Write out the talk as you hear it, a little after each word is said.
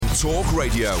Talk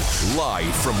Radio,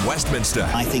 live from Westminster.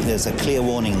 I think there's a clear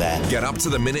warning there. Get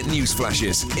up-to-the-minute news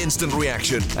flashes, instant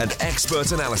reaction and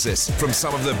expert analysis from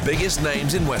some of the biggest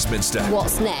names in Westminster.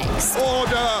 What's next?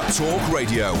 Order! Talk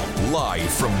Radio,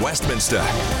 live from Westminster.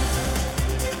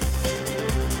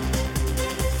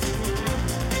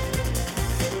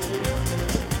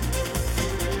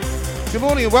 Good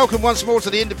morning and welcome once more to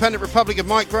the Independent Republic of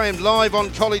Mike Graham, live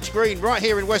on College Green, right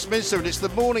here in Westminster. And it's the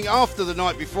morning after the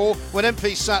night before, when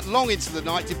MPs sat long into the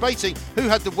night debating who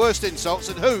had the worst insults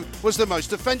and who was the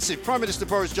most offensive. Prime Minister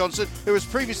Boris Johnson, who has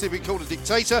previously been called a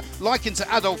dictator, likened to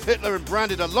Adolf Hitler and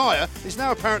branded a liar, is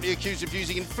now apparently accused of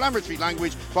using inflammatory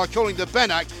language by calling the Benn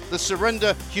Act the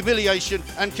Surrender, Humiliation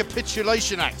and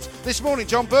Capitulation Act. This morning,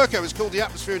 John Bercow has called the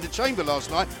atmosphere in the chamber last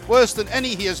night worse than any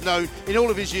he has known in all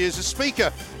of his years as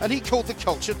Speaker, and he called the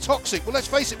culture toxic. Well, let's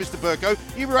face it, Mr. Bercow,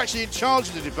 you were actually in charge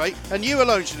of the debate, and you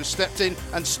alone should have stepped in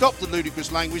and stopped the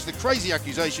ludicrous language, the crazy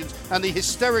accusations and the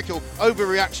hysterical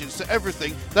overreactions to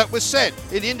everything that was said.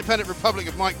 In the Independent Republic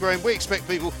of Mike Graham, we expect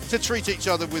people to treat each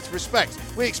other with respect.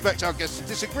 We expect our guests to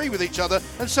disagree with each other,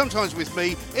 and sometimes with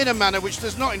me, in a manner which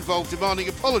does not involve demanding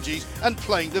apologies and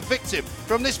playing the victim.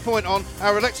 From this point on,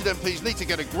 our elected MPs need to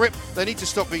get a grip, they need to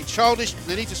stop being childish,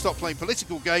 they need to stop playing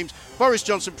political games. Boris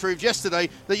Johnson proved yesterday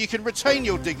that you can retain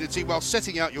your dignity while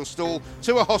setting out your stall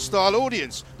to a hostile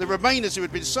audience. The Remainers, who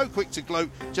had been so quick to gloat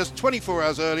just 24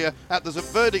 hours earlier at the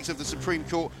verdict of the Supreme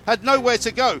Court, had nowhere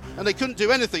to go, and they couldn't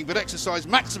do anything but exercise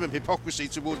maximum hypocrisy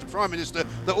towards the Prime Minister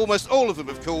that almost all of them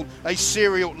have called a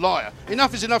serial liar.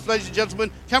 Enough is enough, ladies and gentlemen.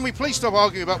 Can we please stop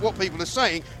arguing about what people are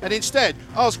saying and instead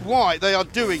ask why they are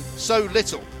doing so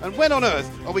little? And when on earth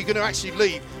are we going to actually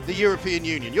leave the European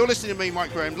Union? You're listening to me,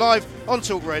 Mike Graham, live on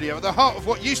Talk Radio at the heart of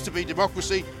what used to be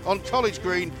democracy on College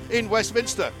Green in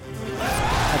Westminster.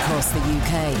 Across the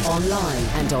UK, online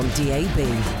and on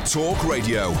DAB. Talk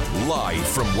Radio, live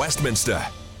from Westminster.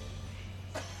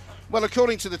 Well,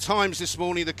 according to the Times this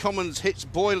morning, the Commons hits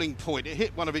boiling point. It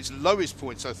hit one of its lowest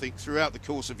points, I think, throughout the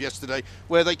course of yesterday,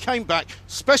 where they came back,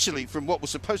 especially from what was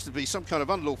supposed to be some kind of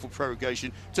unlawful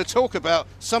prorogation, to talk about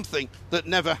something that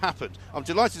never happened. I'm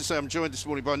delighted to say I'm joined this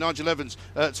morning by Nigel Evans,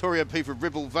 Tory MP for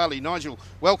Ribble Valley. Nigel,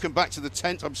 welcome back to the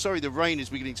tent. I'm sorry the rain is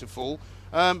beginning to fall.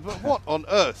 But what on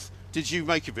earth did you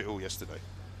make of it all yesterday?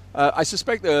 I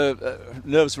suspect the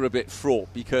nerves were a bit fraught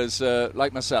because,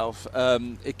 like myself,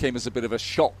 it came as a bit of a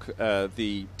shock,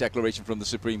 the declaration from the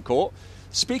Supreme Court.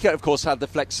 Speaker, of course, had the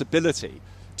flexibility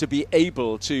to be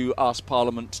able to ask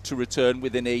Parliament to return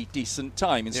within a decent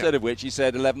time, instead of which he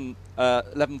said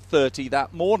 11:30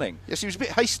 that morning. Yes, he was a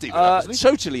bit hasty with that, wasn't he?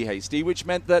 Totally hasty, which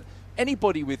meant that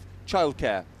anybody with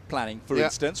childcare planning, for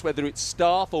instance, whether it's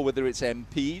staff or whether it's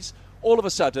MPs, all of a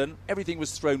sudden, everything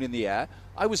was thrown in the air.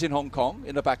 I was in Hong Kong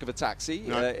in the back of a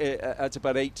taxi at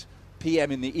about 8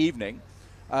 p.m. in the evening.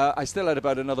 I still had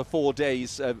about another 4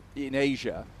 days in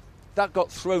Asia. That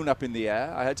got thrown up in the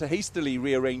air. I had to hastily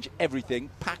rearrange everything,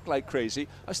 pack like crazy.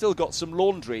 I still got some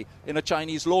laundry in a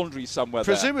Chinese laundry somewhere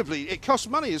Presumably, it costs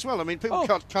money as well. I mean, people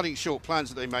cutting short plans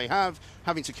that they may have,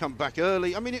 having to come back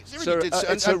early. I mean, it really did.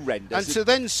 It's horrendous. And to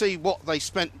then see what they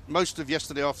spent most of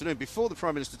yesterday afternoon, before the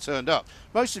Prime Minister turned up,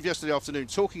 most of yesterday afternoon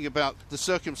talking about the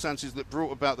circumstances that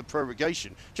brought about the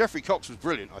prorogation. Geoffrey Cox was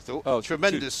brilliant, I thought.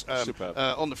 Tremendous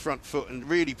on the front foot, and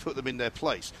really put them in their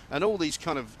place. And all these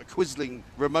kind of quizzling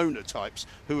Ramona types,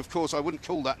 who of course I wouldn't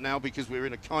call that now because we're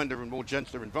in a kinder and more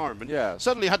gentler environment,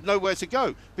 suddenly had nowhere to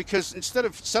go, because instead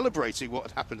of celebrating what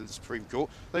had happened at the Supreme Court,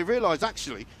 they realised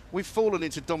actually we've fallen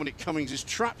into Dominic Cummings'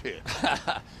 trap here.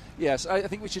 Yes, I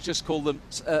think we should just call them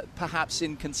perhaps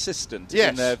inconsistent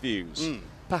in their views.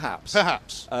 Perhaps.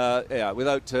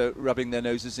 Without rubbing their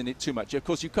noses in it too much. Of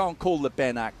course, you can't call the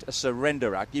Benn Act a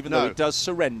surrender act, even though it does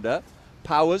surrender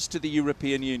powers to the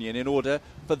European Union in order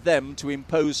for them to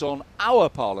impose on our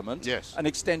Parliament an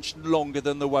extension longer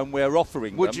than the one we're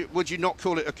offering them. Would you not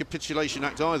call it a capitulation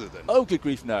act either then? Oh, good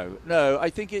grief, no. No,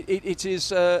 I think it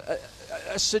is a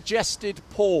suggested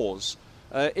pause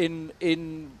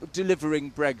in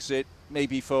delivering Brexit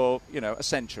maybe for, a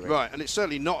century. Right, and it's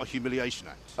certainly not a humiliation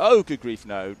act. Oh, good grief,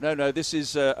 no. No, this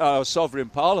is our sovereign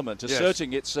Parliament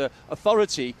asserting its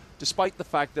authority, despite the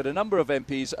fact that a number of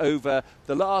MPs over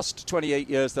the last 28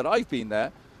 years that I've been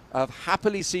there have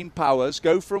happily seen powers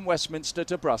go from Westminster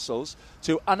to Brussels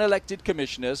to unelected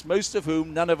commissioners, most of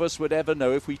whom none of us would ever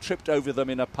know if we tripped over them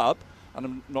in a pub. And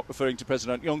I'm not referring to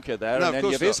President Juncker there and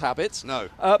any of his habits. No,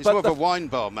 he's more of a wine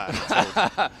bar man.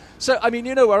 So, I mean,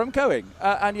 you know where I'm going.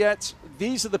 And yet,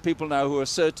 these are the people now who are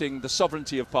asserting the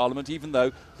sovereignty of Parliament, even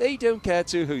though they don't care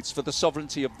two hoots for the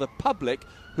sovereignty of the public,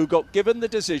 who got given the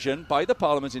decision by the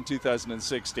Parliament in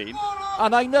 2016.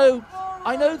 And I know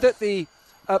that the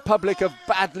public have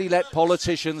badly let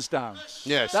politicians down.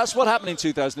 Yes. That's what happened in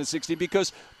 2016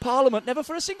 because Parliament never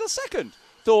for a single second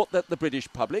thought that the British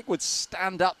public would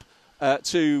stand up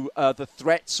to the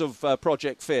threats of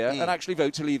Project Fear and actually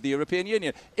vote to leave the European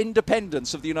Union.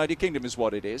 Independence of the United Kingdom is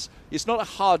what it is. It's not a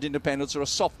hard independence or a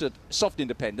soft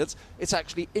independence. It's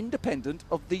actually independent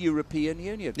of the European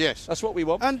Union. Yes. That's what we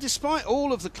want. And despite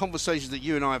all of the conversations that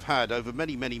you and I have had over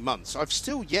many, many months, I've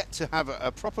still yet to have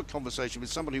a proper conversation with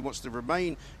somebody who wants to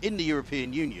remain in the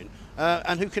European Union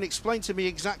and who can explain to me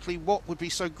exactly what would be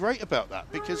so great about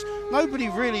that, because nobody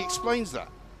really explains that.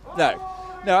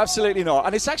 No, absolutely not.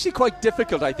 And it's actually quite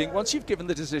difficult, I think, once you've given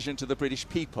the decision to the British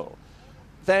people,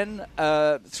 then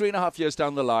 3.5 years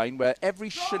down the line, where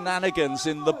every shenanigans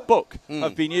in the book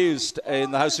have been used in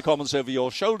the House of Commons over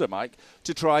your shoulder, Mike,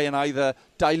 to try and either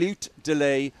dilute,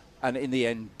 delay, and in the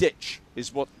end, ditch,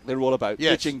 is what they're all about,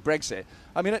 ditching Brexit.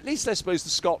 I mean, at least I suppose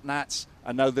the Scott Nats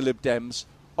and now the Lib Dems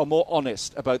are more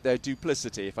honest about their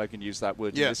duplicity, if I can use that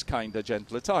word, in this kinder,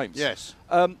 gentler times. Yes.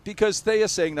 Because they are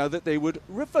saying now that they would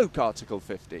revoke Article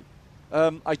 50.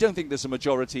 I don't think there's a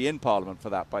majority in Parliament for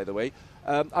that, by the way.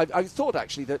 I thought,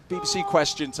 actually, that BBC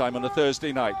Question Time on a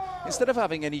Thursday night, instead of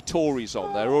having any Tories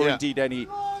on there, or indeed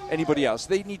anybody else,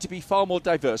 they need to be far more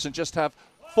diverse and just have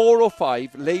 4 or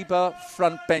 5 Labour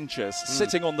front benchers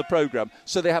sitting on the programme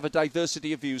so they have a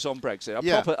diversity of views on Brexit,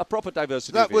 a proper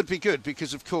diversity of views. That would be good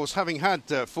because, of course, having had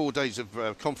 4 days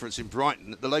of conference in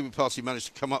Brighton, the Labour Party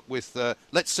managed to come up with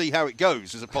let's see how it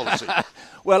goes as a policy.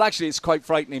 Well, actually, it's quite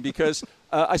frightening because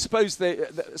I suppose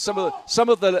some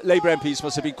of the Labour MPs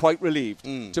must have been quite relieved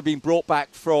to have been brought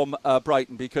back from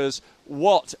Brighton, because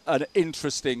what an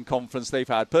interesting conference they've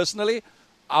had. Personally,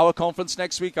 our conference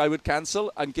next week I would cancel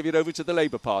and give it over to the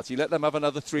Labour Party. Let them have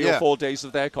another 3 or 4 days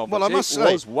of their conference. Well,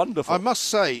 it was wonderful. I must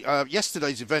say,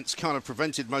 yesterday's events kind of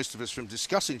prevented most of us from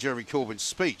discussing Jeremy Corbyn's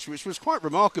speech, which was quite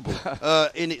remarkable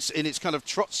in its kind of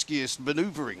Trotskyist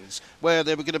manoeuvrings, where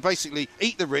they were going to basically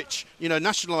eat the rich,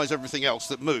 nationalise everything else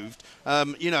that moved,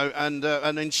 and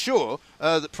ensure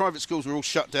that private schools were all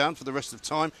shut down for the rest of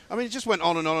time. I mean, it just went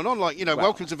on and on and on, like,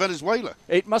 welcome to Venezuela.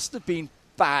 It must have been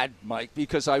bad, Mike,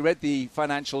 because I read the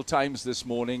Financial Times this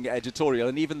morning editorial,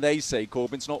 and even they say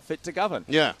Corbyn's not fit to govern.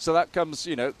 Yeah. So that comes,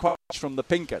 quite much from the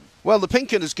pink 'un. Well, the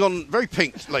pink 'un has gone very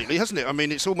pink lately, hasn't it? I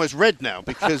mean, it's almost red now,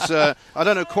 because I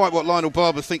don't know quite what Lionel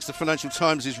Barber thinks the Financial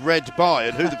Times is read by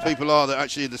and who the people are that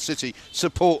actually in the city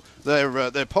support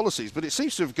their policies. But it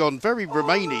seems to have gone very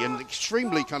Remainy and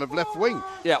extremely kind of left-wing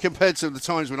compared to the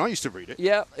times when I used to read it.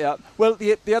 Yeah. Well,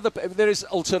 there is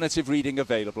alternative reading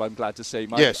available, I'm glad to say,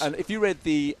 Mike. Yes. And if you read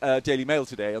the Daily Mail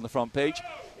today on the front page,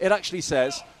 it actually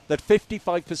says that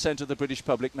 55% of the British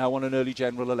public now want an early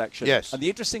general election. Yes. And the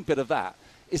interesting bit of that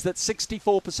is that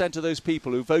 64% of those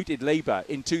people who voted Labour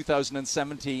in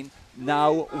 2017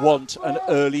 now want an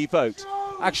early vote.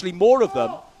 Actually, more of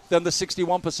them than the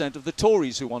 61% of the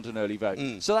Tories who want an early vote.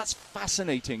 So that's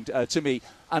fascinating to me.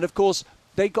 And, of course,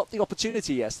 they got the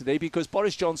opportunity yesterday because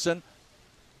Boris Johnson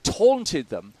taunted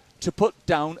them to put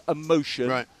down a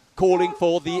motion calling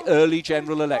for the early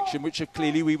general election, which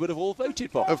clearly we would have all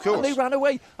voted for. Of course. And they ran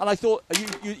away. And I thought,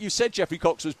 you said Geoffrey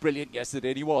Cox was brilliant yesterday,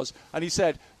 and he was. And he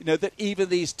said, that even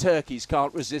these turkeys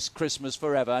can't resist Christmas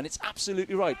forever. And it's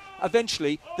absolutely right.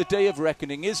 Eventually, the day of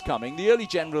reckoning is coming. The early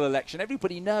general election,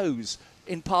 everybody knows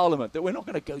in Parliament that we're not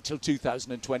going to go till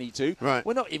 2022. Right.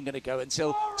 We're not even going to go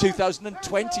until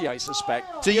 2020, I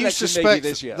suspect. Do you suspect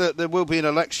that there will be an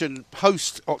election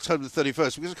post October the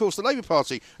 31st? Because, of course, the Labour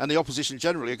Party and the opposition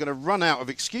generally are going to run out of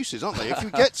excuses, aren't they? If we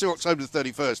get to October the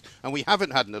 31st and we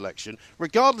haven't had an election,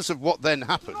 regardless of what then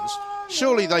happens,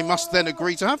 surely they must then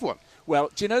agree to have one.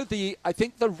 Well, do you know, I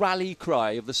think the rally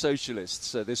cry of the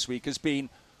socialists this week has been,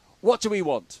 what do we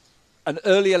want? An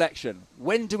early election.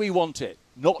 When do we want it?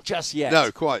 Not just yet. No,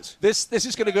 quite. This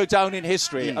is going to go down in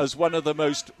history as one of the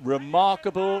most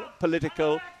remarkable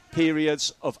political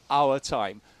periods of our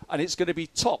time. And it's going to be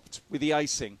topped with the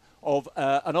icing of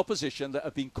an opposition that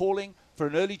have been calling for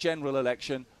an early general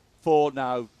election for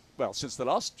now, well, since the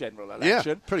last general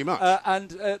election. Yeah, pretty much.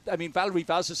 I mean, Valerie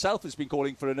Vaz herself has been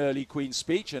calling for an early Queen's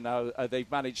speech, and now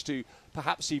they've managed to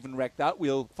perhaps even wreck that.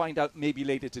 We'll find out maybe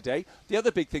later today. The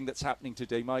other big thing that's happening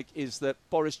today, Mike, is that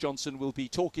Boris Johnson will be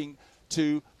talking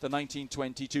to the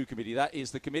 1922 committee. That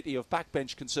is the committee of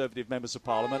backbench Conservative members of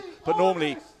Parliament. But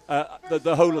normally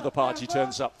the whole of the party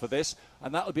turns up for this.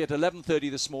 And that will be at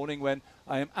 11:30 this morning, when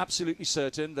I am absolutely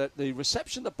certain that the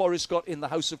reception that Boris got in the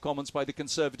House of Commons by the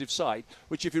Conservative side,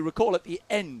 which, if you recall, at the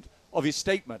end of his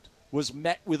statement was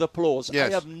met with applause. Yes.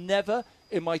 I have never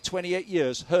in my 28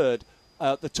 years heard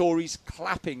the Tories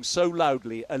clapping so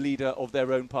loudly a leader of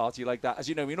their own party like that. As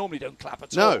you know, we normally don't clap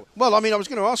at all. No. Well, I mean, I was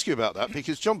going to ask you about that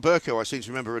because John Bercow, I seem to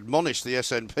remember, admonished the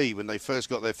SNP when they first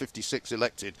got their 56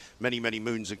 elected many, many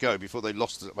moons ago before they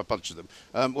lost a bunch of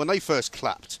them. When they first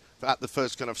clapped at the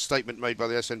first kind of statement made by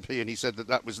the SNP, and he said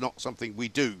that was not something we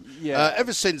do. Yeah.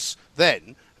 Ever since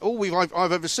then, all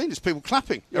I've ever seen is people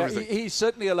clapping everything. He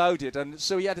certainly allowed it, and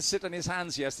so he had to sit on his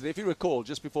hands yesterday. If you recall,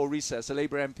 just before recess, a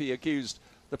Labour MP accused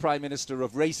the Prime Minister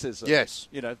of racism. Yes.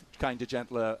 You know, kind of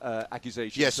gentler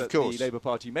accusations yes, that of course. the Labour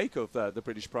Party make of the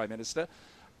British Prime Minister.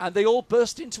 And they all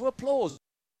burst into applause.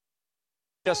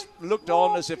 Just looked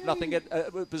on as if nothing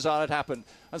bizarre had happened.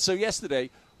 And so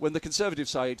yesterday, when the Conservative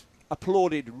side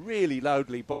applauded really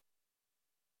loudly, but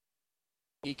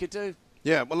he could do.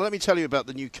 Yeah, well, let me tell you about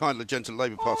the new Kindler Gentle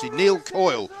Labour Party. Neil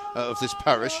Coyle of this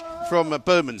parish from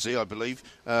Bermondsey, I believe,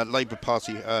 Labour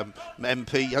Party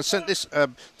MP, has sent this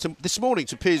this morning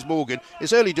to Piers Morgan.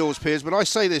 It's early doors, Piers, but I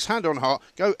say this, hand on heart,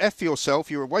 go F yourself.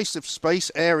 You're a waste of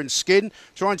space, air and skin.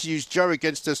 Trying to use Joe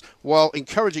against us while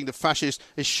encouraging the fascists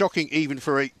is shocking even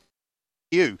for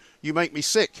you. You make me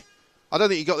sick. I don't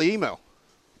think you got the email.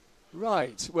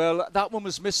 Right. Well, that one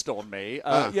was missed on me.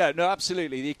 Yeah, no,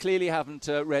 absolutely. They clearly haven't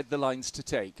read the lines to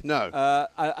take. No.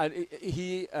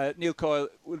 And Neil Coyle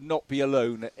will not be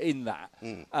alone in that.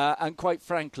 And quite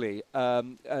frankly,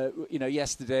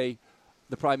 yesterday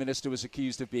the Prime Minister was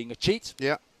accused of being a cheat.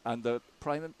 Yeah. And the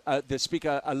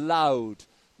Speaker allowed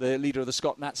the leader of the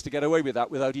Scot Nats to get away with that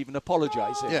without even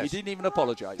apologising. Yes. He didn't even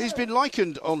apologise. He's been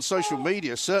likened on social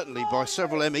media, certainly by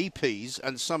several MEPs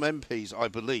and some MPs, I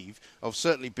believe, of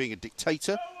certainly being a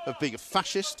dictator, of being a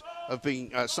fascist, of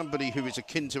being somebody who is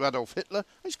akin to Adolf Hitler.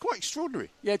 It's quite extraordinary.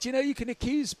 Yeah, do you know, you can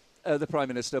accuse the Prime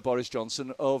Minister, Boris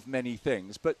Johnson, of many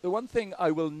things, but the one thing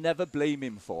I will never blame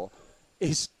him for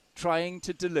is trying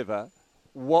to deliver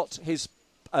what he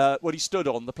stood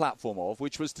on the platform of,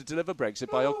 which was to deliver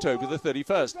Brexit by October the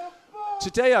 31st.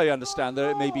 Today I understand that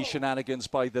it may be shenanigans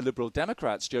by the Liberal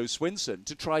Democrats, Joe Swinson,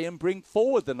 to try and bring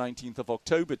forward the 19th of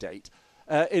October date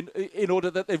in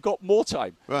order that they've got more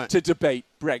time to debate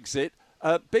Brexit,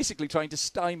 basically trying to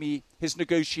stymie his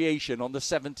negotiation on the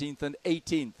 17th and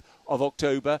 18th of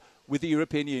October with the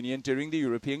European Union during the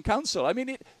European Council. I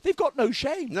mean, they've got no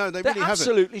shame. No, they're really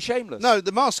absolutely shameless. No,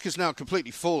 the mask has now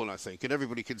completely fallen, I think, and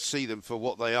everybody can see them for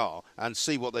what they are and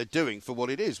see what they're doing for what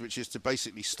it is, which is to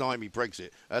basically stymie Brexit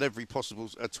at every possible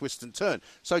twist and turn.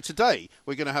 So today,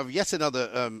 we're going to have yet another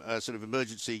sort of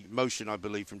emergency motion, I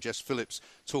believe, from Jess Phillips,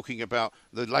 talking about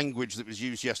the language that was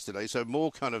used yesterday. So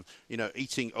more kind of,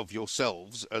 eating of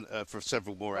yourselves for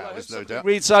several more hours, no doubt.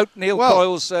 Reads out Neil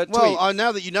Coyle's tweet. Well,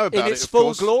 now that you know about in its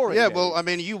full glory. Yeah, well, I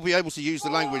mean, you'll be able to use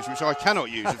the language which I cannot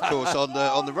use, of course,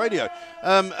 on the radio.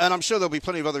 And I'm sure there'll be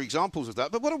plenty of other examples of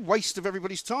that. But what a waste of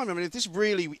everybody's time. I mean, if this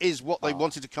really is what they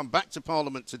wanted to come back to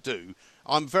Parliament to do,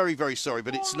 I'm very, very sorry,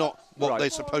 but it's not what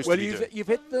they're supposed to be doing. Well, you've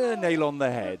hit the nail on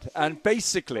the head. And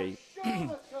basically,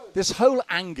 this whole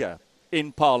anger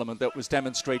in Parliament that was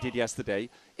demonstrated yesterday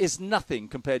is nothing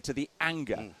compared to the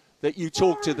anger that you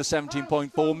talk to the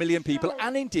 17.4 million people,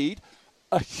 and indeed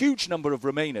a huge number of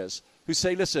Remainers who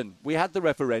say, listen, we had the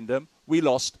referendum, we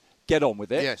lost, get on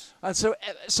with it. Yes. And so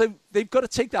they've got to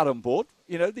take that on board.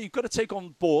 You've got to take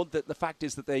on board that the fact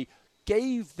is that they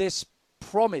gave this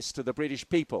promise to the British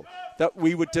people that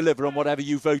we would deliver on whatever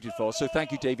you voted for. So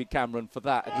thank you, David Cameron, for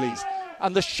that at least.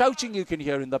 And the shouting you can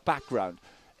hear in the background,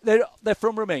 they're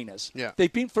from Remainers. Yeah.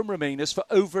 They've been from Remainers for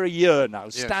over a year now,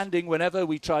 yes. standing whenever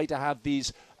we try to have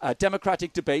these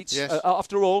democratic debates. Yes.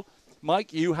 After all,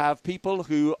 Mike, you have people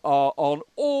who are on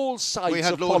all sides of politics. We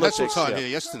had Lord Heseltine here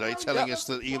yesterday telling us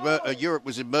that Europe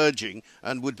was emerging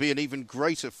and would be an even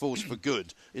greater force for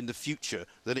good in the future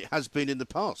than it has been in the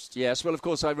past. Yes, well, of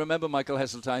course, I remember Michael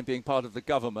Heseltine being part of the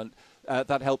government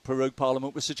that helped prorogue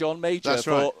Parliament with Sir John Major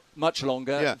for much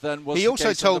longer than was the case. He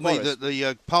also told me Boris. that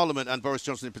the Parliament and Boris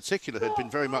Johnson in particular had been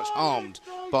very much harmed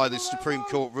by the Supreme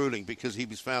Court ruling because he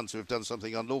was found to have done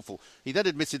something unlawful. He then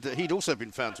admitted that he'd also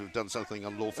been found to have done something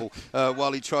unlawful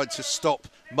while he tried to stop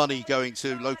money going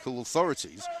to local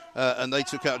authorities, and they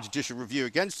took out a judicial review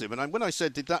against him. And when I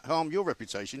said, did that harm your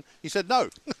reputation? He said no.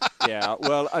 Yeah,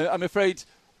 well, I'm afraid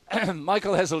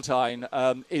Michael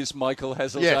Heseltine is Michael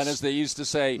Heseltine, yes. as they used to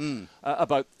say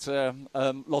about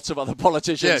lots of other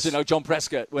politicians. Yes. John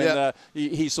Prescott, when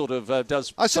he sort of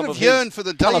does. I sort of yearn for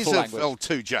the days of old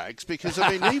Two Jags because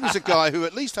I mean he was a guy who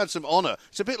at least had some honour.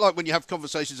 It's a bit like when you have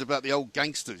conversations about the old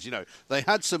gangsters. They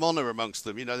had some honour amongst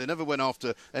them. They never went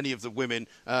after any of the women,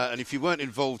 and if you weren't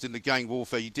involved in the gang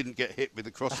warfare, you didn't get hit with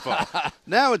a crossfire.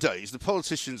 Nowadays, the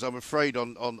politicians, I'm afraid,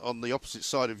 on the opposite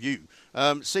side of you,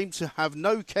 seem to have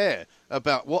no care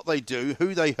about what they do,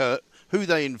 who they hurt, who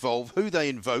they involve, who they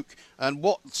invoke, and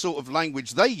what sort of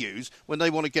language they use when they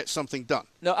want to get something done.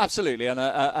 No, absolutely. And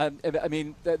I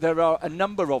mean, there are a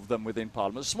number of them within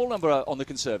Parliament. A small number on the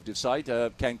Conservative side,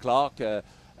 Ken Clarke,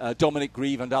 Dominic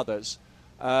Grieve and others,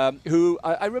 who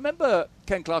I remember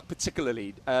Ken Clarke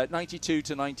particularly, 92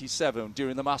 to 97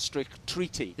 during the Maastricht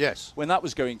Treaty. Yes. When that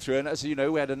was going through. And as you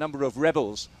know, we had a number of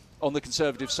rebels on the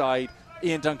Conservative side,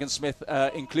 Ian Duncan Smith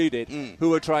included, who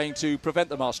were trying to prevent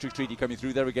the Maastricht Treaty coming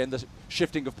through. There again, the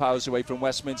shifting of powers away from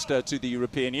Westminster to the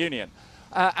European Union.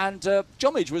 And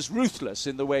John Major was ruthless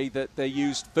in the way that they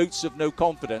used votes of no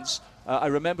confidence. I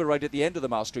remember right at the end of the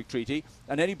Maastricht Treaty,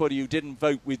 and anybody who didn't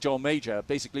vote with John Major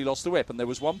basically lost the whip. And there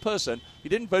was one person who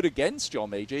didn't vote against John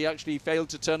Major. He actually failed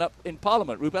to turn up in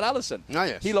Parliament, Rupert Allison. Oh,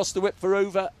 yes. He lost the whip for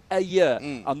over a year,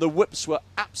 and the whips were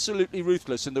absolutely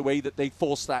ruthless in the way that they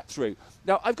forced that through.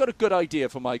 Now, I've got a good idea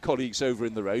for my colleagues over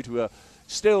in the road who are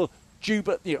still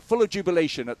full of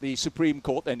jubilation at the Supreme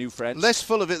Court, their new friends. Less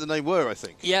full of it than they were, I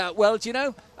think. Yeah, well, do you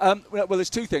know, well, there's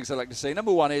two things I'd like to say.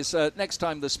 Number one is next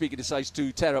time the Speaker decides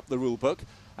to tear up the rule book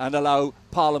and allow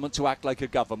Parliament to act like a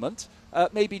government,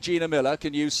 maybe Gina Miller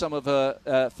can use some of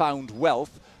her found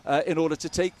wealth in order to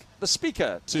take the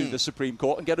Speaker to the Supreme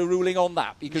Court and get a ruling on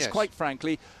that. Because quite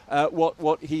frankly,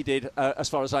 what he did, as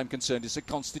far as I'm concerned, is a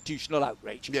constitutional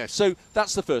outrage. Yes. So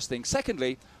that's the first thing.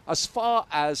 Secondly, as far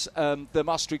as the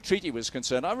Maastricht Treaty was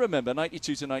concerned, I remember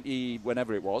 92 to 90,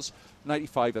 whenever it was,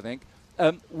 95 I think,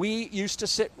 we used to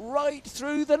sit right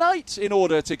through the night in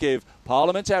order to give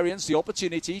parliamentarians the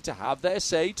opportunity to have their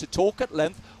say, to talk at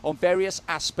length on various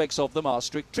aspects of the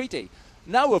Maastricht Treaty.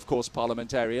 Now, of course,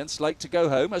 parliamentarians like to go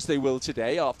home, as they will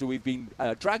today, after we've been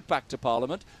dragged back to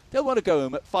Parliament. They'll want to go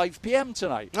home at 5 p.m.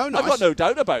 tonight. Oh, nice. I've got no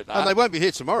doubt about that. And they won't be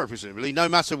here tomorrow, presumably, no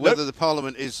matter whether the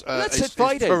Parliament is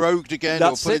prorogued again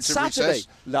let's or put sit into Saturday. recess.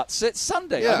 Let's sit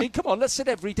Sunday. Yeah. I mean, come on, let's sit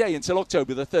every day until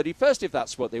October the 31st, if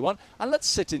that's what they want, and let's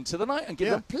sit into the night and give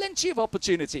them plenty of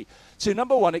opportunity to,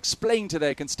 number one, explain to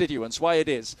their constituents why it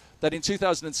is that in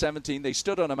 2017 they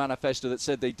stood on a manifesto that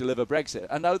said they'd deliver Brexit,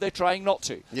 and now they're trying not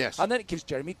to. Yes. And then it gives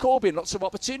Jeremy Corbyn lots of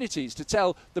opportunities to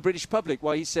tell the British public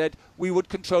why he said we would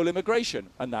control immigration,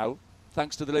 and now,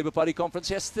 thanks to the Labour Party conference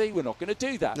yesterday, we're not going to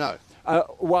do that. No.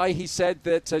 Why he said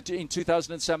that in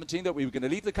 2017 that we were going to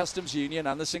leave the customs union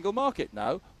and the single market.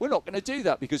 No, we're not going to do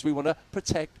that because we want to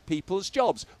protect people's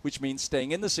jobs, which means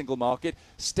staying in the single market,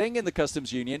 staying in the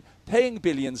customs union, paying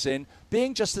billions in,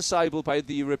 being justiciable by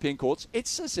the European courts.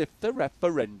 It's as if the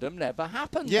referendum never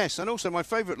happened. Yes, and also my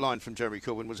favourite line from Jeremy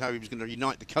Corbyn was how he was going to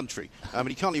unite the country. I mean,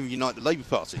 he can't even unite the Labour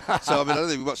Party. So, I mean, I don't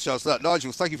think we've got a chance for that.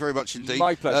 Nigel, thank you very much indeed.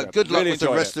 My pleasure. Good luck Really with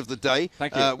the rest of the day.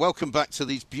 Thank you. Welcome back to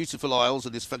these beautiful isles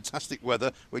and this fantastic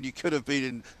weather when you could have been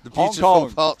in the Hong beautiful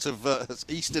Kong. parts of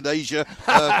Eastern Asia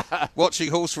watching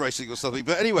horse racing or something.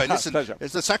 But anyway, listen, Pleasure.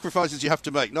 it's the sacrifices you have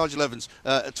to make. Nigel Evans,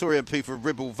 Tory MP for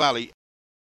Ribble Valley.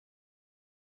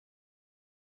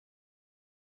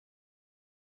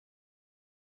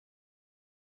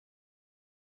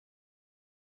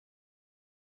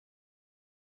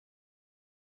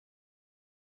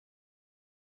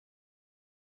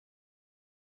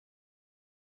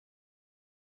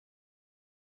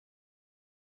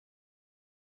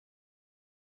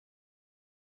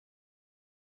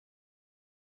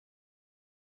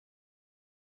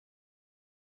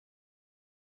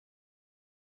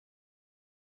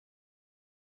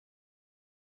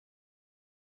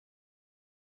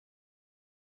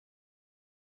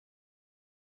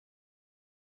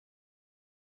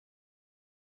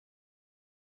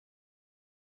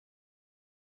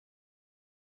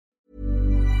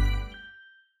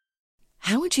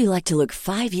 How would you like to look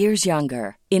 5 years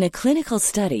younger? In a clinical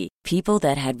study, people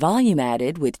that had volume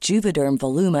added with Juvederm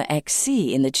Voluma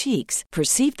XC in the cheeks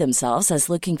perceived themselves as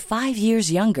looking 5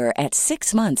 years younger at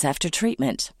 6 months after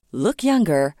treatment. Look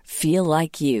younger, feel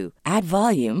like you. Add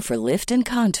volume for lift and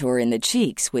contour in the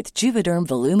cheeks with Juvederm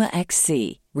Voluma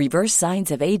XC. Reverse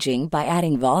signs of aging by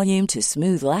adding volume to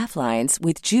smooth laugh lines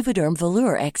with Juvederm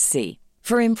Volure XC.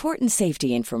 For important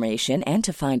safety information and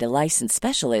to find a licensed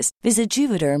specialist, visit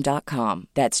Juvederm.com.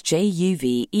 That's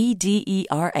JUVEDERM.com.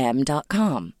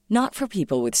 Not for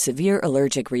people with severe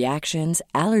allergic reactions,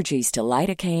 allergies to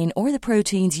lidocaine, or the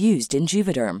proteins used in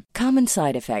Juvederm. Common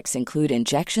side effects include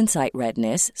injection site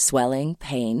redness, swelling,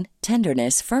 pain,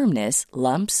 tenderness, firmness,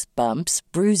 lumps, bumps,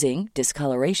 bruising,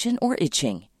 discoloration, or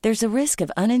itching. There's a risk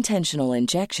of unintentional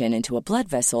injection into a blood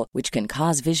vessel, which can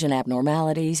cause vision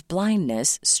abnormalities,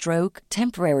 blindness, stroke,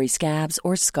 temporary scabs,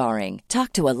 or scarring.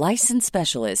 Talk to a licensed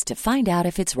specialist to find out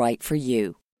if it's right for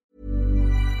you.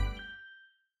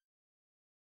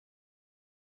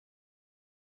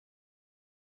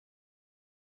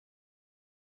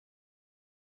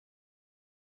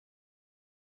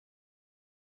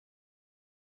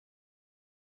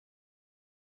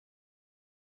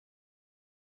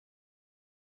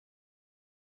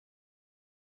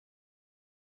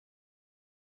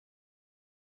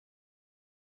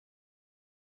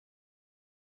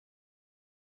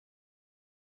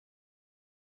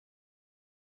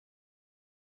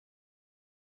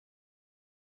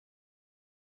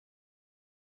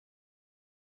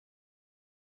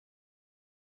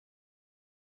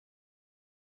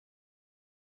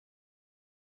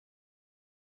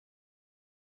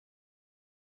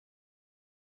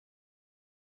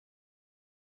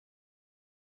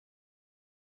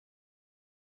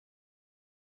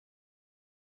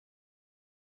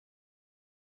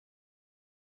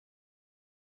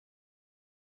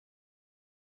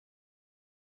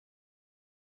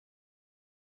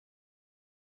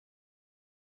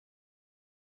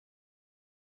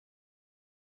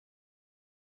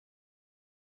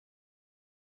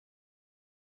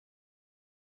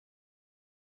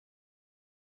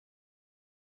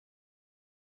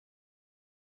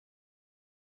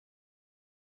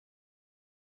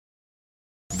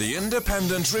 The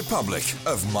Independent Republic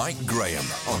of Mike Graham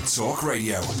on Talk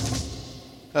Radio.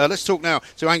 Let's talk now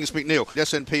to Angus McNeil,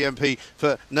 SNP MP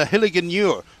for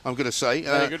Nahilliganure, I'm going to say.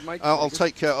 Very good, Mike. I'll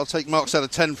take marks out of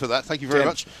 10 for that. Thank you very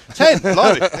much. 10,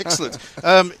 blimey, excellent.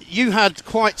 You had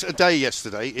quite a day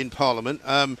yesterday in Parliament.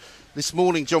 This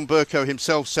morning, John Bercow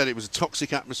himself said it was a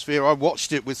toxic atmosphere. I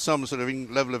watched it with some sort of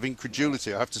level of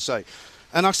incredulity, I have to say.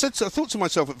 And I thought to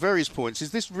myself at various points,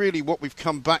 is this really what we've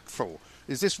come back for?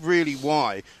 Is this really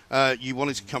why you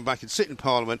wanted to come back and sit in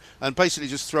Parliament and basically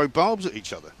just throw barbs at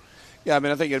each other? Yeah, I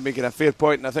mean, I think you're making a fair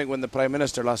point, and I think when the Prime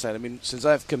Minister last night, I mean, since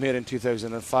I've come here in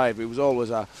 2005, it was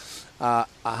always a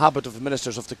habit of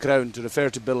ministers of the Crown to refer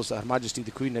to bills that Her Majesty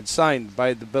the Queen had signed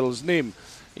by the bill's name.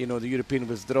 You know, the European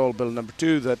Withdrawal Bill number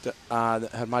 2 that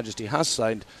Her Majesty has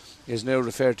signed is now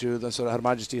referred to as Her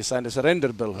Majesty has signed a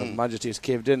surrender bill. Her Majesty has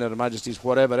caved in, Her Majesty's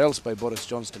whatever else by Boris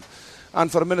Johnson. And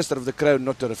for a Minister of the Crown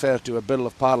not to refer to a bill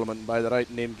of Parliament by the right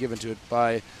name given to it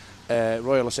by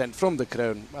royal assent from the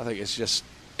Crown, I think it's just...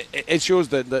 It shows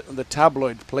the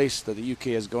tabloid place that the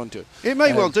UK has gone to. It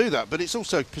may well do that, but it's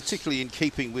also particularly in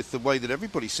keeping with the way that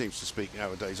everybody seems to speak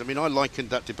nowadays. I mean, I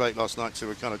likened that debate last night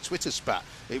to a kind of Twitter spat.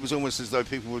 It was almost as though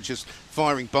people were just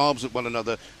firing barbs at one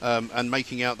another and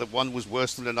making out that one was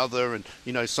worse than another. And,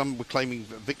 you know, some were claiming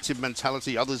victim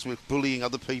mentality, others were bullying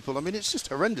other people. I mean, it's just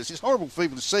horrendous. It's horrible for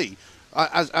people to see.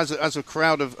 As a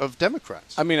crowd of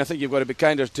Democrats. I mean, I think you've got to be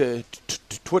kinder to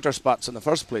Twitter spats in the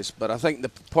first place, but I think the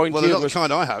point here was... Well, they're not the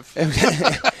kind I have.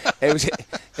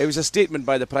 It was a statement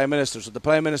by the Prime Minister, so the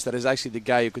Prime Minister is actually the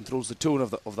guy who controls the tone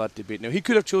of that debate. Now, he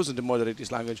could have chosen to moderate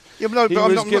his language. Yeah, but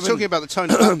I'm not talking about the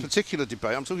tone of that particular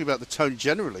debate. I'm talking about the tone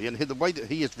generally, and the way that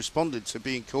he has responded to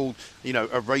being called, you know,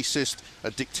 a racist,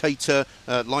 a dictator,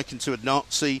 likened to a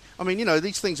Nazi. I mean, you know,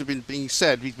 these things have been being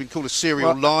said. He's been called a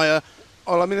serial liar.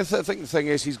 Well, I mean, I think the thing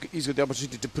is he's got the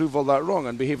opportunity to prove all that wrong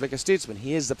and behave like a statesman.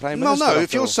 He is the Prime Minister. No,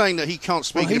 if you're saying that he can't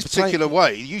speak in a particular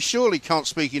way, you surely can't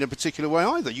speak in a particular way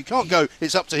either. You can't go,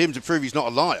 it's up to him to prove he's not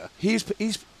a liar. He's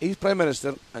Prime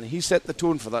Minister, and he set the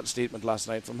tone for that statement last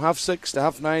night. From 6:30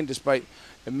 to 9:30, despite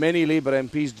many Labour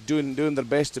MPs doing their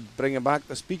best to bring him back,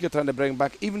 the Speaker trying to bring him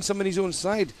back, even some on his own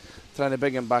side trying to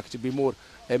bring him back to be more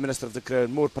Minister of the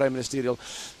Crown, more Prime Ministerial.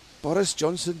 Boris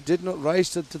Johnson did not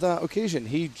rise to that occasion.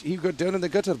 He got down in the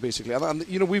gutter, basically. And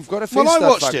you know, we've got to face that fact. Well,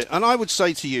 I watched it, and I would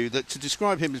say to you that to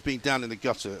describe him as being down in the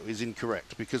gutter is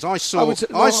incorrect, because I saw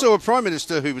a Prime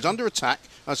Minister who was under attack.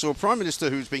 I saw a Prime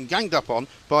Minister who was being ganged up on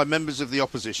by members of the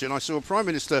opposition. I saw a Prime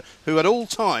Minister who at all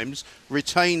times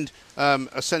retained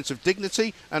a sense of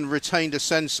dignity and retained a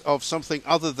sense of something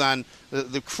other than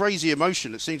the crazy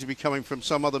emotion that seemed to be coming from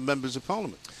some other members of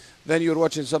Parliament. Then you were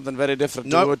watching something very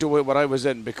different to what I was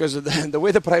in, because of the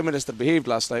way the Prime Minister behaved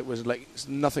last night was like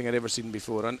nothing I'd ever seen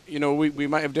before. And, you know, we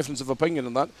might have difference of opinion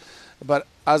on that, but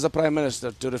as a Prime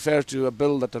Minister, to refer to a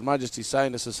bill that Her Majesty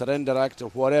signed as a surrender act or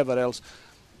whatever else,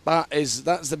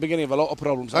 that's the beginning of a lot of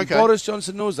problems. And Boris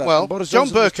Johnson knows that. Well, John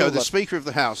Bercow, the Speaker of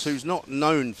the House, who's not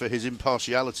known for his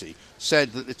impartiality,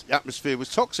 said that the atmosphere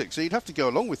was toxic. So you'd have to go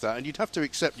along with that, and you'd have to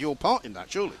accept your part in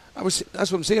that, surely.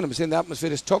 That's what I'm saying. I'm saying the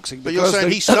atmosphere is toxic. But you're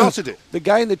saying he started it. The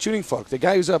guy in the tuning fork, the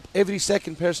guy who's up, every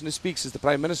second person who speaks is the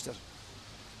Prime Minister.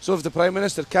 So if the Prime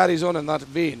Minister carries on in that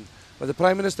vein, but the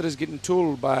Prime Minister is getting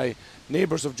told by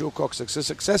neighbours of Joe Cox's, the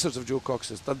successors of Joe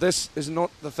Cox's, that this is not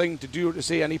the thing to do or to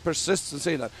say, and he persists in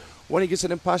saying that. When he gets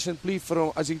an impassioned plea,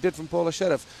 as he did from Paula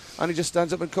Sheriff, and he just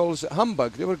stands up and calls it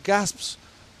humbug, there were gasps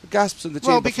in the chamber.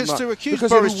 Well, because to accuse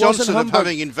Boris Johnson of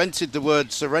having invented the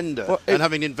word surrender and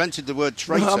having invented the word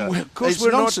traitor is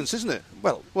nonsense, isn't it?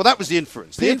 Well, that was the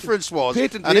inference. The inference was,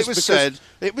 and it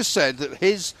was said that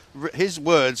his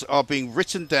words are being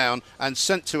written down and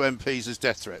sent to MPs as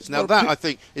death threats. Now, that, I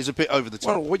think, is a bit over the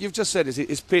top. Well, what you've just said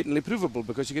is patently provable,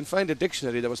 because you can find a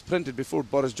dictionary that was printed before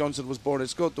Boris Johnson was born.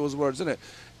 It's got those words in it.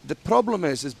 The problem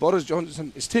is Boris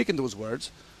Johnson is taking those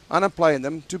words and applying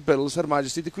them to bills Her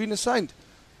Majesty the Queen has signed.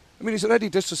 I mean, he's already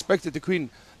disrespected the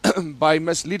Queen by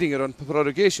misleading her on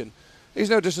prorogation. He's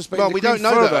now disrespecting the Queen. Well, we don't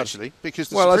know that, actually, because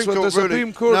the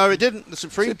Supreme Court... No, it didn't. The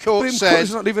Supreme Court said...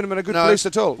 is not leaving him in a good place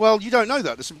at all. Well, you don't know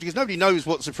that, because nobody knows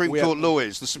what Supreme Court law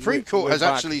is. The Supreme Court has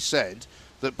actually said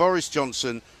that Boris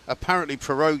Johnson apparently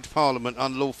prorogued Parliament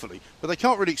unlawfully. But they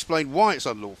can't really explain why it's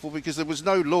unlawful, because there was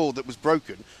no law that was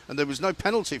broken, and there was no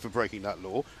penalty for breaking that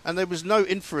law, and there was no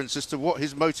inference as to what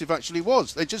his motive actually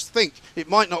was. They just think it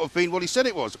might not have been what he said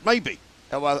it was. Maybe.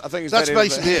 Well, I think That's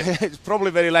basically it. It's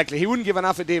probably very likely. He wouldn't give an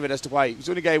affidavit as to why. He's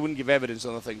the only guy who wouldn't give evidence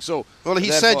on the thing. So, well,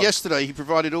 he said yesterday he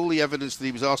provided all the evidence that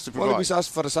he was asked to provide. Well, he was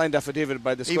asked for a signed affidavit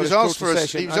by the He Scottish was asked Court of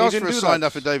Session. He was asked for a signed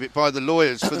affidavit by the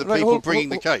lawyers for the people bringing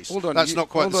the case. Hold on. That's not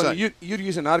quite the same. You're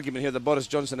using an argument here that Boris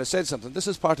Johnson has said something. This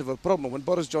is part of a problem. When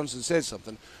Boris Johnson said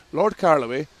something, Lord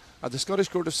Carloway at the Scottish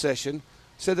Court of Session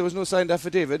said there was no signed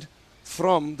affidavit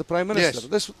from the Prime Minister.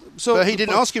 Yes. But he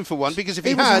didn't ask him for one, because if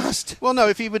he had... Well, no,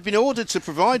 if he had been ordered to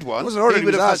provide one,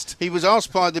 he was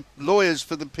asked by the lawyers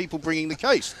for the people bringing the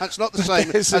case. That's not the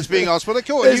same as being asked by the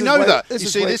court. And you know that. You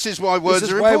see, this is why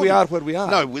words are important. This is why we are where we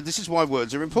are. No, this is why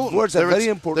words are important. Words are very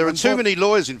important. There are too many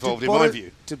lawyers involved, in my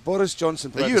view. Did Boris Johnson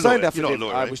provide a signed affidavit? You're not a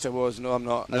lawyer, I wish I was. No, I'm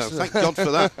not. No, thank God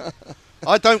for that.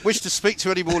 I don't wish to speak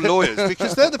to any more lawyers,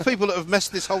 because they're the people that have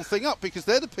messed this whole thing up, because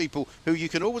they're the people who you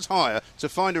can always hire to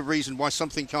find a reason why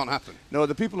something can't happen. No,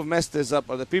 the people who messed this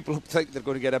up are the people who think they're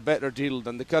going to get a better deal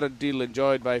than the current deal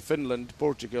enjoyed by Finland,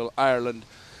 Portugal, Ireland,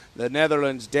 the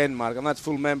Netherlands, Denmark, and that's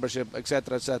full membership,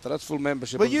 etc., etc. That's full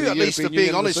membership. But you at least are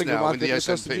being honest now in the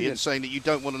SNP and saying that you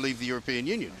don't want to leave the European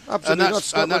Union. Absolutely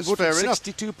and that's fair enough.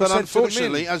 62% but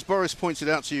unfortunately, as Boris pointed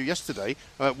out to you yesterday,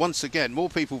 once again, more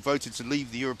people voted to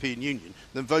leave the European Union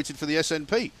than voted for the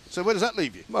SNP. So where does that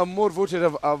leave you? Well, more people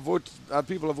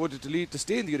have voted to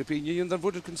stay in the European Union than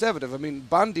voted Conservative. I mean,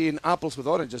 bandying apples with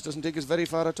oranges doesn't take us very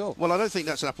far at all. Well, I don't think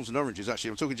that's apples and oranges,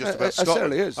 actually. I'm talking just about Scotland. It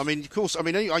certainly is. I mean, of course,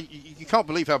 you can't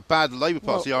believe how bad the Labour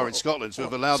Party are in Scotland to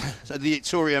have allowed the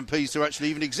Tory MPs to actually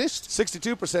even exist.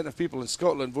 62% of people in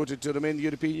Scotland voted to remain in the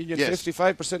European Union. Yes.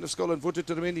 55% of Scotland voted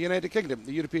to remain in the United Kingdom.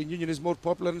 The European Union is more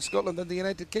popular in Scotland than the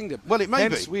United Kingdom. Well, it may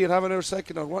be. Hence, we are having our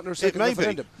second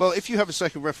referendum. Well, if you have a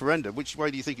second referendum, which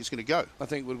way do you think it's going to go? I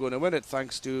think we're going to win it,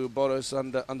 thanks to Boris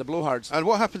and the blowhards. And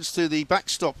what happens to the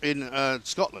backstop in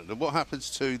Scotland? And what happens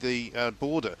to the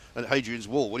border at Hadrian's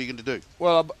Wall? What are you going to do?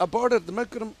 Well, a border,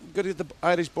 the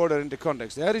Irish border into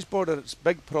context. The Irish border's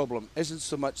big problem isn't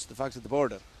so much the fact of the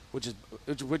border, which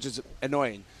is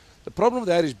annoying. The problem with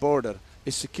the Irish border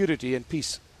is security and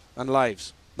peace and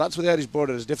lives. That's where the Irish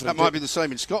border is different. That might be the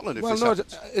same in Scotland if this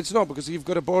happens. It's not, because you've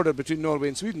got a border between Norway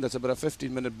and Sweden that's about a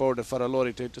 15-minute border for a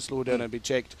lorry to slow down and be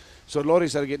checked. So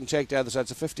lorries that are getting checked the other side,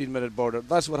 it's a 15-minute border.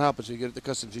 That's what happens when you get at the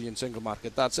customs union single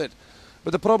market. That's it.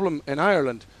 But the problem in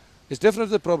Ireland is different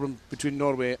to the problem between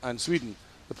Norway and Sweden.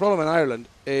 The problem in Ireland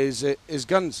is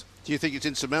guns. Do you think it's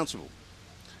insurmountable?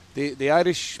 The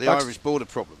Irish border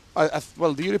problem.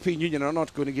 Well, the European Union are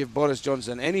not going to give Boris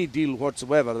Johnson any deal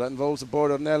whatsoever that involves the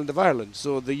border on the island of Ireland.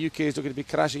 So the UK is not going to be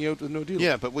crashing out with no deal.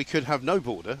 Yeah, but we could have no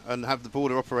border and have the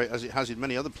border operate as it has in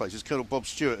many other places. Colonel Bob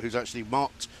Stewart, who's actually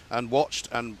marked and watched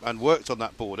and worked on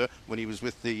that border when he was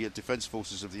with the Defence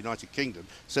Forces of the United Kingdom,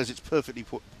 says it's perfectly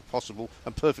possible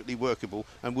and perfectly workable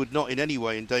and would not in any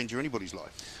way endanger anybody's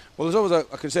life. Well, there's always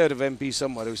a Conservative MP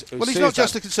somewhere who well, he's not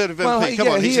just a Conservative MP. Come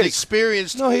on, he's an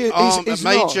experienced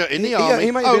major in the army.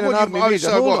 He might have been an army major.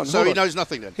 So he knows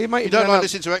nothing then? You don't like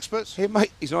listening to experts?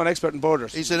 He's not an expert in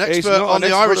borders. He's an expert on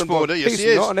the Irish border. Yes, he is.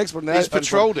 He's not an expert in the Irish border. He's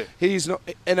patrolled it. He's not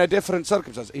in a different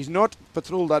circumstance. He's not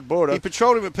patrolled that border. He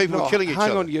patrolled it when people were killing each other.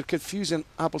 Hang on, you're confusing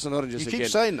apples and oranges again. You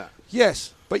keep saying that.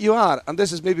 Yes. But you are, and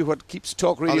this is maybe what keeps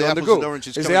talk radio on the go.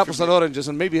 Is the apples and oranges,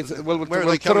 and maybe we'll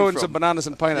throw in some bananas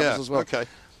and pineapples as well. Okay.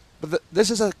 But this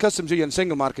is a customs union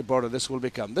single market border. This will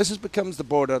become. This becomes the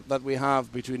border that we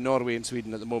have between Norway and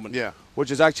Sweden at the moment. Yeah. Which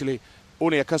is actually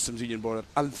only a customs union border,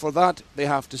 and for that they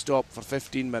have to stop for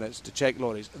 15 minutes to check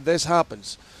lorries. This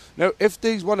happens. Now, if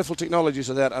these wonderful technologies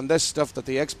are there, and this stuff that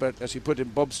the expert, as he put in,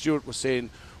 Bob Stewart, was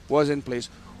saying, was in place.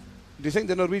 Do you think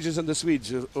the Norwegians and the Swedes,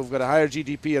 who've got a higher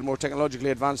GDP and more technologically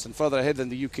advanced and further ahead than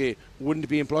the UK, wouldn't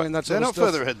be employing that sort of stuff? They're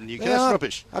not further ahead than the UK. That's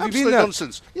rubbish. Have Absolute you been there?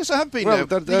 Nonsense. Yes, I have been there.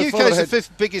 The UK is the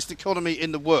fifth biggest economy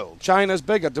in the world. China's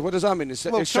bigger. What does that mean? Is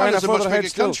China's a much bigger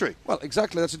country. Well,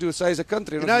 exactly. That's to do with size of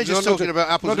country. Now you're just talking about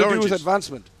apples and oranges. Not to do with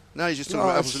advancement. Now you're just talking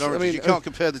about apples and oranges. You can't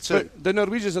compare the two. But the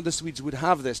Norwegians and the Swedes would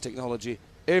have this technology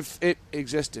if it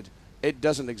existed. It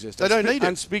doesn't exist. They don't need it.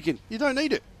 And speaking. You don't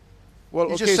need it. Well,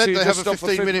 you just said they have a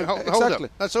 15-minute hold exactly.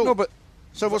 up. That's all. No, but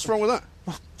so what's wrong with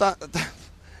that?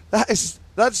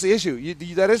 That's the issue.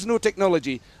 There is no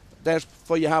technology.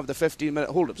 Therefore, you have the 15-minute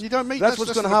hold-ups. You don't mean that's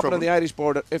what's going to happen on the Irish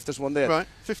border if there's one there. Right,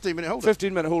 15-minute hold-ups.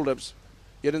 15-minute hold-ups.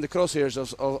 You're in the crosshairs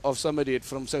of some idiot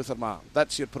from South Armagh.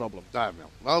 That's your problem.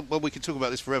 Well, we could talk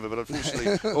about this forever, but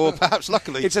unfortunately, or perhaps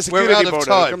luckily, it's a security we're out of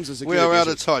border. time. We are out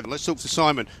of time. Let's talk to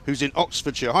Simon, who's in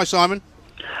Oxfordshire. Hi, Simon.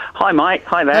 Hi, Mike.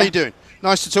 Hi there. How are you doing?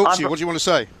 Nice to talk to you. What do you want to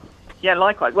say? Yeah,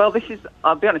 likewise. Well,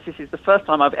 I'll be honest, this is the first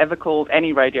time I've ever called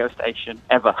any radio station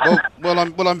ever.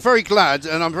 I'm very glad,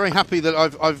 and I'm very happy that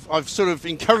I've sort of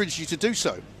encouraged you to do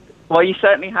so. Well, you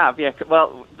certainly have, yeah.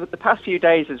 Well, the past few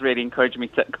days has really encouraged me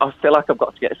to. I feel like I've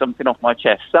got to get something off my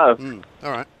chest. So,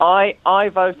 all right. I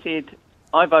voted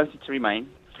to remain,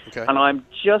 and I'm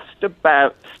just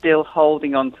about still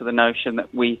holding on to the notion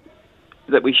that we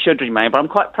should remain. But I'm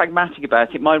quite pragmatic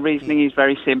about it. My reasoning is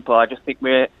very simple. I just think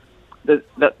that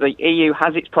the EU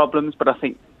has its problems, but I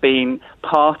think being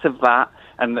part of that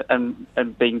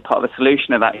and being part of the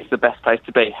solution of that is the best place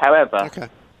to be. However,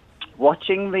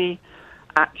 watching the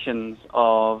actions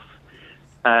of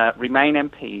Remain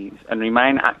MPs and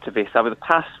Remain activists over the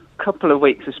past couple of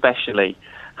weeks especially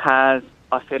I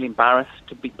feel embarrassed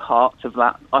to be part of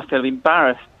that. I feel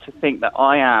embarrassed to think that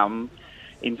I am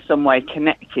in some way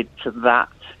connected to that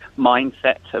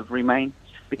mindset of Remain,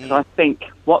 because I think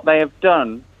what they have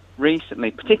done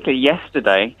recently, particularly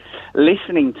yesterday,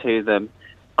 listening to them,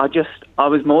 I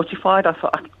was mortified. I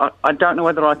thought, I don't know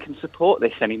whether I can support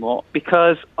this anymore,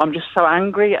 because I'm just so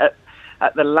angry at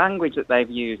the language that they've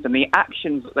used and the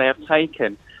actions that they have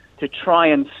taken to try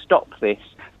and stop this.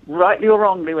 Rightly or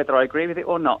wrongly, whether I agree with it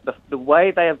or not, the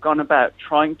way they have gone about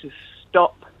trying to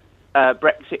stop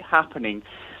Brexit happening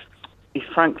is,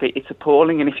 frankly, it's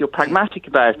appalling. And if you're pragmatic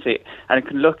about it and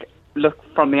can look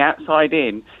from the outside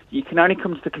in, you can only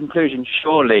come to the conclusion,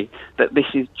 surely, that this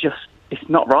is it's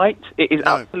not right. It is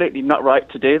absolutely not right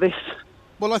to do this.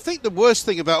 Well, I think the worst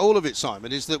thing about all of it,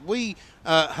 Simon, is that we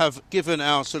have given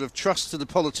our sort of trust to the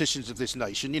politicians of this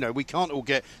nation. You know, we can't all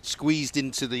get squeezed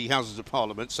into the Houses of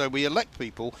Parliament, so we elect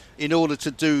people in order to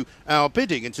do our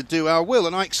bidding and to do our will.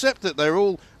 And I accept that they're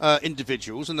all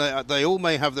individuals, and they all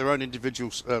may have their own individual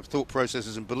thought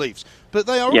processes and beliefs, but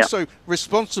they are also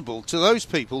responsible to those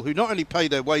people who not only pay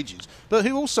their wages, but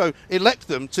who also elect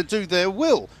them to do their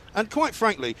will. And quite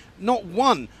frankly, not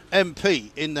one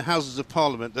MP in the Houses of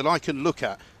Parliament that I can look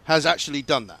at has actually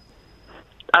done that.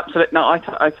 Absolutely. No,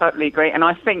 I totally agree. And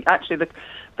I think actually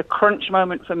the crunch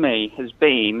moment for me has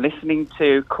been listening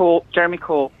to Jeremy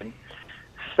Corbyn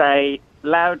say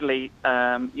loudly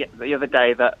the other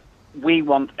day that we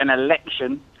want an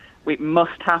election, it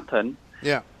must happen,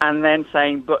 and then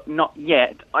saying, but not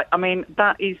yet. I mean,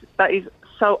 that is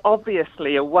so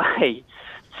obviously a way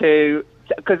to...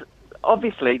 because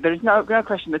obviously, there is no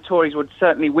question the Tories would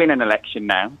certainly win an election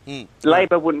now.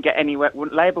 Labour wouldn't get anywhere.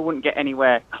 Labour wouldn't get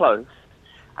anywhere close,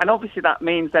 and obviously that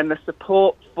means then the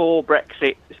support for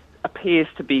Brexit appears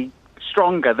to be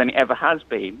stronger than it ever has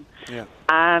been.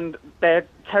 And they're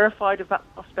terrified of that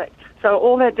prospect. So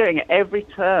all they're doing at every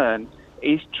turn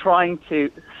is trying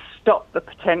to stop the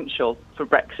potential for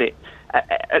Brexit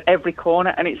at every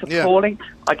corner, and it's appalling.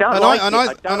 I don't like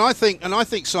it. And I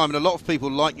think, Simon, a lot of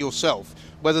people like yourself,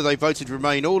 whether they voted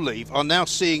Remain or Leave, are now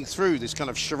seeing through this kind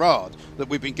of charade that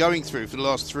we've been going through for the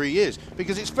last 3 years.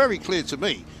 Because it's very clear to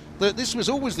me that this was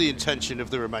always the intention of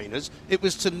the Remainers. It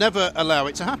was to never allow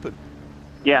it to happen.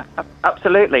 Yeah,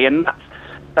 absolutely. And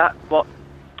that's what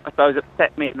I suppose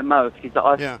upset me the most, is that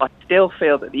I still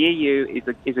feel that the EU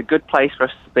is a good place for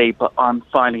us to be, but I'm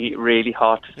finding it really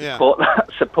hard to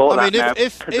support that now.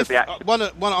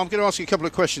 I'm going to ask you a couple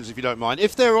of questions, if you don't mind.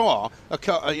 If there are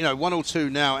one or two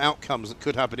now outcomes that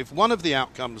could happen, if one of the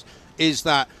outcomes is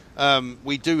that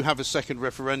we do have a second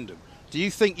referendum, do you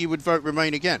think you would vote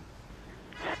Remain again?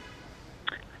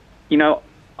 You know,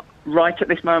 right at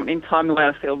this moment in time, the way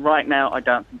I feel right now, I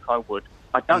don't think I would.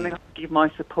 I don't think I could give my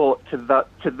support to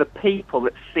the people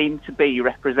that seem to be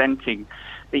representing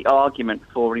the argument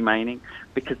for remaining,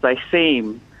 because they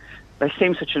seem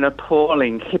such an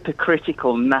appalling,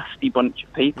 hypocritical, nasty bunch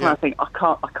of people. I think I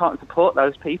can't support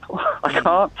those people. I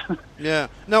can't. Yeah.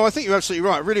 No, I think you're absolutely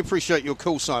right. I really appreciate your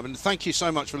call, Simon. Thank you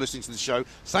so much for listening to the show.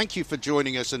 Thank you for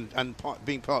joining us and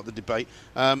being part of the debate.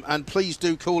 And please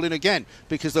do call in again,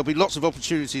 because there'll be lots of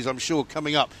opportunities, I'm sure,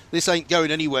 coming up. This ain't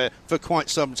going anywhere for quite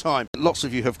some time. Lots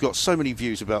of you have got so many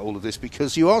views about all of this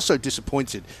because you are so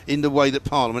disappointed in the way that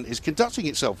Parliament is conducting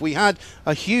itself. We had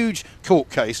a huge court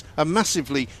case, a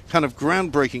massively kind of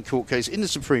groundbreaking court case in the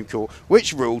Supreme Court,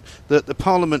 which ruled that the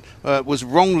Parliament was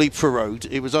wrongly prorogued.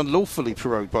 It was unlawfully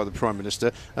prorogued by the Prime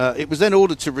Minister. It was then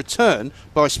ordered to return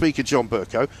by Speaker John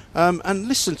Bercow. And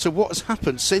listen to what has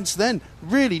happened since then.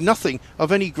 Really nothing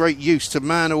of any great use to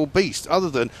man or beast, other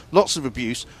than lots of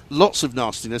abuse, lots of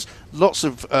nastiness, lots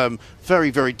of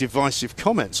very, very divisive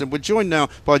comments. And we're joined now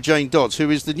by Jane Dodds, who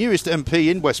is the newest MP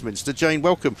in Westminster. Jane,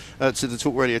 welcome to the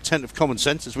Talk Radio Tent of Common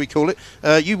Sense, as we call it.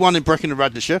 You won in Brecon and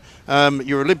Radnorshire.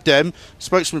 You're a Lib Dem,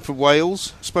 spokesman for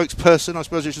Wales, spokesperson, I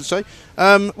suppose I should say.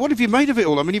 What have you made of it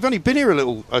all? I mean, you've only been here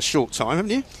a short time,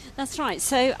 haven't you? That's right.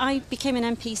 So I became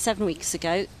an MP 7 weeks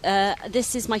ago.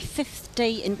 This is my 5th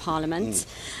day in Parliament,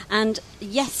 and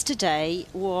yesterday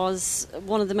was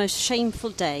one of the most shameful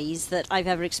days that I've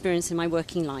ever experienced in my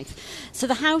working life. So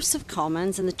the House of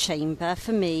Commons and the Chamber,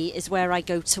 for me, is where I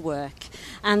go to work.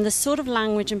 And the sort of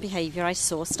language and behaviour I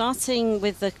saw, starting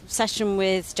with the session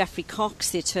with Geoffrey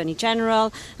Cox, the Attorney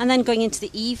General, and then going into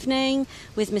the evening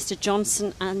with Mr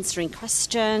Johnson answering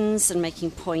questions and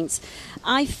making points,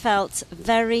 I felt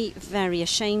very, very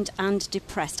ashamed and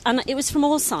depressed. And it was from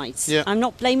all sides. Yeah. I'm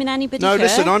not blaming anybody No, here.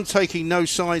 listen, I'm taking no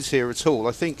sides here at all.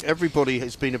 I think everybody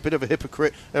has been a bit of a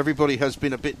hypocrite. Everybody has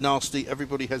been a bit nasty.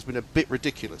 Everybody has been a bit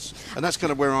ridiculous. And that's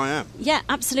kind of where I am. Yeah,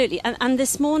 absolutely. And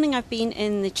this morning I've been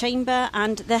in the Chamber,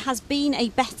 and there has been a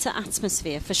better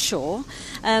atmosphere for sure.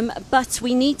 But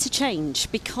we need to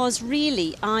change, because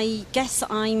really I guess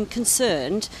I'm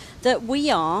concerned that we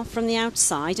are from the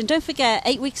outside. And don't forget,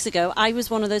 8 weeks ago I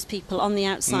was one of those people on the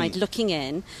outside looking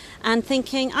in and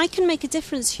thinking I can make a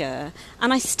difference here,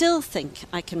 and I still think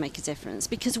I can make a difference,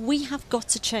 because we have got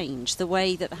to change the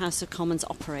way that the House of Commons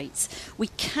operates. We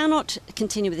cannot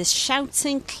continue with this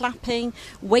shouting, clapping,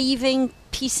 waving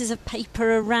pieces of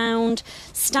paper around,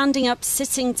 standing up,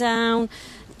 sitting down.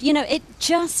 You know, it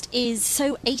just is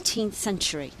so 18th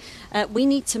century. We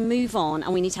need to move on,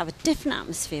 and we need to have a different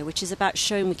atmosphere, which is about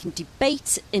showing we can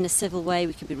debate in a civil way,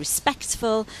 we can be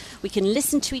respectful, we can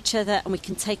listen to each other, and we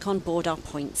can take on board our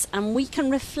points, and we can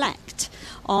reflect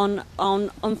on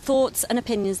thoughts and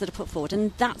opinions that are put forward,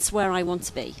 and that's where I want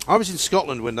to be. I was in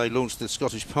Scotland when they launched the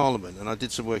Scottish Parliament, and I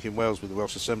did some work in Wales with the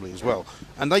Welsh Assembly as well,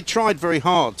 and they tried very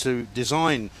hard to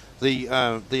design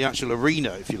the actual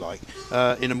arena, if you like,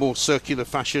 in a more circular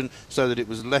fashion, so that it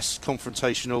was less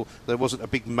confrontational. There wasn't a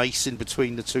big mace in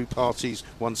between the two parties,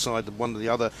 one side and one or the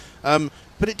other.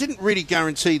 But it didn't really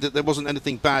guarantee that there wasn't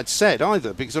anything bad said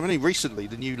either, because only recently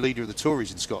the new leader of the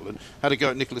Tories in Scotland had a go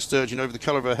at Nicola Sturgeon over the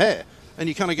colour of her hair. And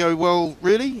you kind of go, well,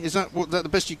 really? Is that the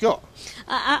best you got?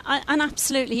 And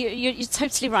absolutely, you're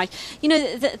totally right. You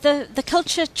know, the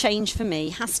culture change for me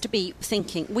has to be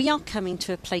thinking, we are coming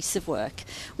to a place of work.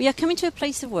 We are coming to a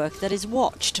place of work that is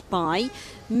watched by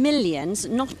millions,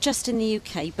 not just in the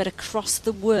UK, but across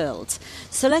the world.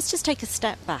 So let's just take a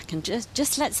step back and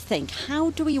just let's think, how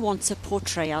do we want to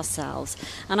portray ourselves?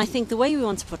 And I think the way we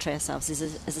want to portray ourselves is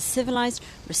as a civilised,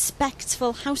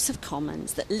 respectful House of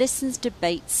Commons that listens,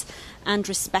 debates and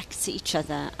respects each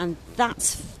other. And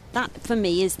that, for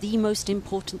me, is the most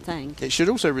important thing. It should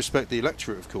also respect the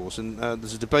electorate, of course, and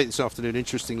there's a debate this afternoon,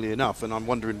 interestingly enough, and I'm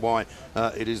wondering why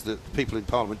it is that people in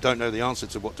Parliament don't know the answer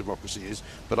to what democracy is,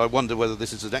 but I wonder whether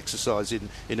this is an exercise in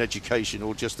education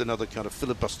or just another kind of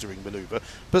filibustering manoeuvre.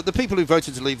 But the people who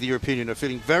voted to leave the European Union are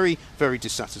feeling very, very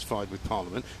dissatisfied with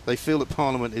Parliament. They feel that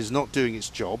Parliament is not doing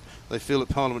its job. They feel that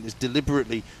Parliament is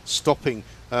deliberately stopping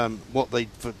what they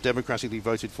democratically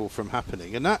voted for from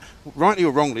happening, and that, rightly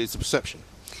or wrongly, is the perception.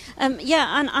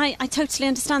 Yeah, and I totally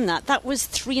understand that. That was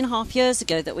 3.5 years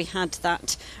ago that we had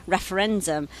that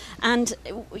referendum. And,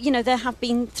 you know, there have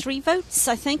been 3 votes,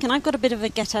 I think, and I've got a bit of a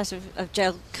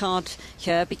get-out-of-jail card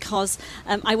here because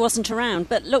I wasn't around.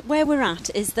 But look, where we're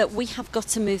at is that we have got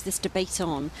to move this debate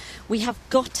on. We have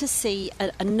got to see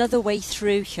another way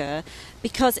through here,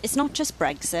 because it's not just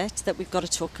Brexit that we've got to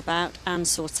talk about and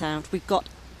sort out. We've got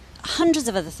hundreds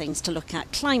of other things to look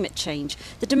at. Climate change,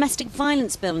 the domestic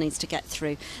violence bill needs to get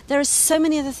through. There are so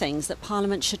many other things that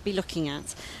Parliament should be looking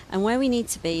at, and where we need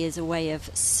to be is a way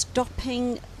of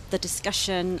stopping the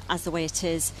discussion as the way it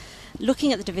is,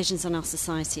 looking at the divisions in our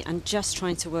society and just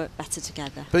trying to work better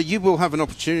together. But you will have an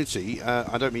opportunity,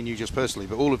 I don't mean you just personally,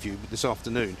 but all of you this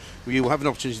afternoon, you will have an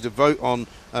opportunity to vote on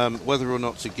whether or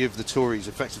not to give the Tories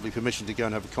effectively permission to go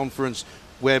and have a conference,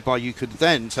 whereby you could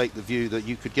then take the view that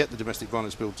you could get the domestic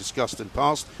violence bill discussed and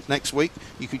passed next week.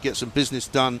 You could get some business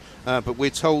done, but we're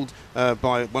told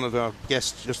by one of our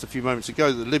guests just a few moments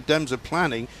ago that the Lib Dems are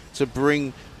planning to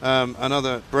bring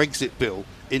another Brexit bill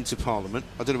into Parliament.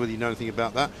 I don't know whether you know anything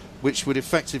about that, which would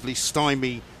effectively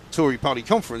stymie Tory party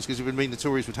conference, because it would mean the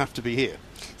Tories would have to be here.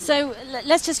 So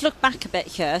let's just look back a bit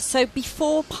here. So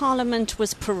before Parliament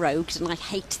was prorogued, and I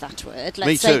hate that word.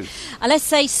 Let's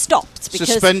say stopped. Because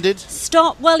suspended?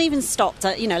 Even stopped.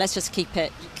 Let's just keep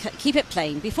it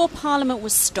plain. Before Parliament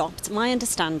was stopped, my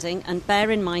understanding, and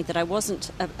bear in mind that I wasn't,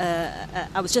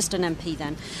 I was just an MP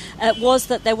then, was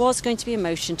that there was going to be a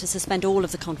motion to suspend all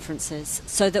of the conferences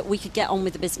so that we could get on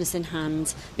with the business in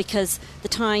hand, because the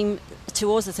time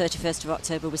towards the 31st of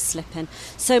October was slipping.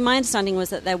 So my understanding was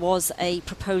that there was a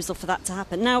proposal for that to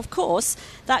happen. Now, of course,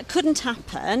 that couldn't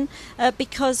happen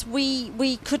because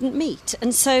we couldn't meet.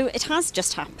 And so it has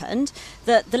just happened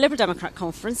that the Liberal Democrat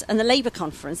conference and the Labour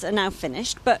conference are now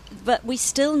finished, but we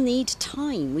still need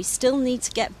time. We still need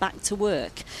to get back to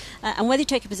work. And whether you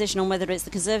take a position on whether it's the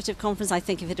Conservative conference, I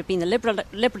think if it had been the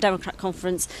Liberal Democrat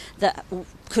conference that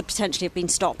could potentially have been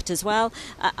stopped as well,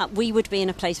 we would be in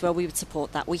a place where we would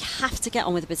support that. We have to get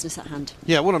on with the business at hand.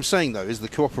 Yeah, what I'm saying, though, is the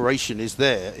cooperation is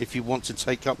there if you want to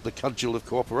take up the cudgel of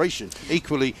cooperation.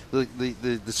 Equally,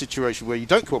 the situation where you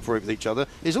don't cooperate with each other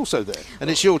is also there, and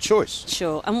it's your choice.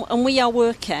 Sure, and we are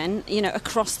working,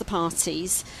 across the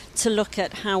parties to look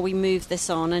at how we move this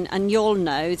on, and you'll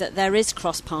know that there is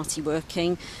cross-party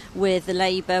working with the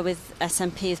Labour, with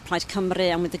SNP, with Plaid Cymru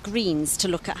and with the Greens to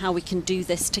look at how we can do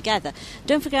this together.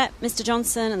 Don't forget, Mr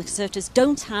Johnson and the Conservatives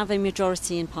don't have a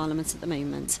majority in Parliament at the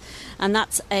moment, and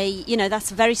that's a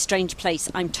very strange place,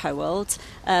 I'm told,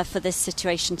 for this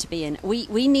situation to be in.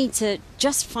 We need to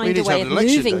just find a way of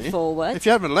moving forward. If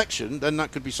you have an election, then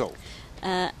that could be solved.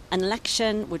 An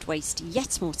election would waste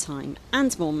yet more time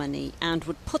and more money and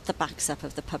would put the backs up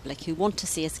of the public who want to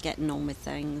see us getting on with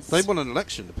things. They want an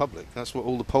election, the public. That's what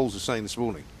all the polls are saying this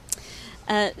morning.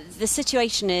 The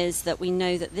situation is that we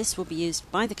know that this will be used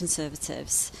by the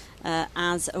Conservatives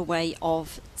as a way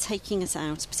of taking us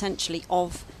out, potentially,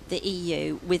 of the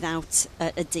EU without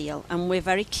a deal. And we're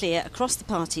very clear across the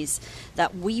parties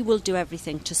that we will do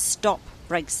everything to stop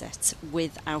Brexit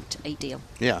without a deal.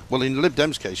 Yeah, well, in Lib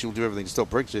Dem's case, you'll do everything to stop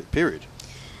Brexit, period.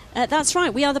 That's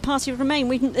right. We are the party of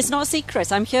Remain. It's not a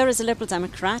secret. I'm here as a Liberal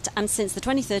Democrat, and since the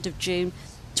 23rd of June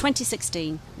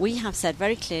 2016, we have said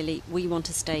very clearly we want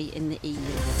to stay in the EU.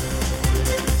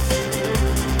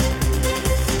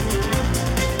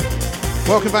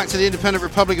 Welcome back to the Independent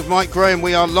Republic of Mike Graham.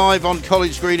 We are live on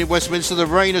College Green in Westminster. The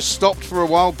rain has stopped for a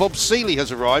while. Bob Seeley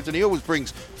has arrived, and he always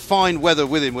brings fine weather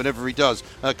with him whenever he does,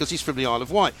 because he's from the Isle of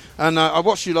Wight. And I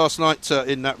watched you last night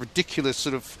in that ridiculous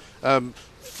sort of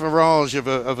farage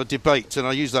of a debate, and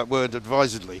I use that word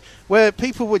advisedly, where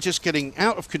people were just getting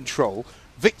out of control,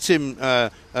 victim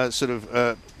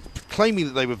claiming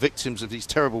that they were victims of these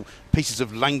terrible pieces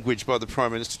of language by the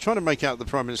Prime Minister, trying to make out the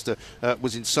Prime Minister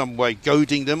was in some way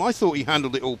goading them. I thought he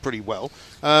handled it all pretty well.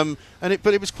 But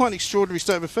it was quite an extraordinary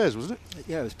state of affairs, wasn't it?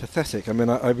 Yeah, it was pathetic. I mean,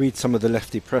 I read some of the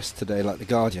lefty press today, like The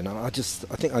Guardian, and I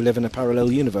think I live in a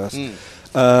parallel universe.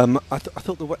 I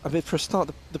thought, for a start,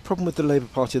 the problem with the Labour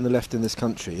Party and the left in this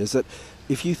country is that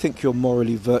if you think you're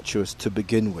morally virtuous to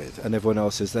begin with, and everyone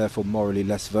else is therefore morally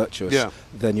less virtuous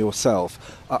than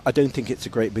yourself, I don't think it's a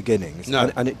great beginning.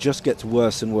 No. And it just gets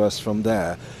worse and worse from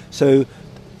there. So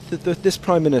this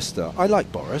Prime Minister, I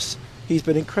like Boris. He's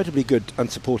been incredibly good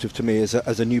and supportive to me as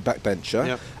a new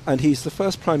backbencher, and he's the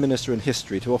first Prime Minister in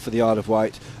history to offer the Isle of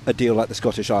Wight a deal like the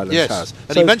Scottish Islands has.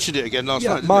 And he mentioned it again last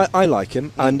night. Didn't he? I like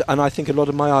him, and I think a lot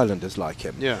of my islanders like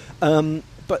him. Yeah.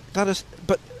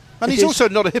 And he's also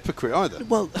not a hypocrite either.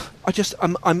 Well,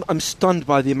 I'm stunned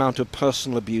by the amount of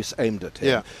personal abuse aimed at him.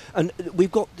 Yeah. And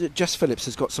we've got Jess Phillips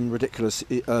has got some ridiculous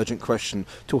urgent question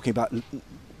talking about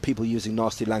people using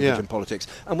nasty language in politics,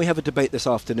 and we have a debate this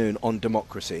afternoon on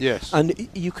democracy. Yes. And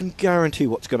you can guarantee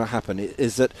what's going to happen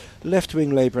is that left-wing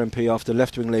Labour MP after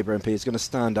left-wing Labour MP is going to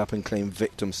stand up and claim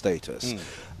victim status.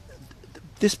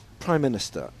 This Prime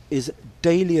Minister is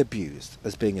daily abused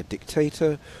as being a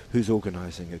dictator who's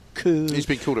organising a coup. He's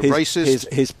been called a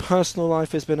racist. His personal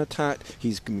life has been attacked.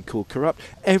 He's been called corrupt.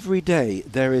 Every day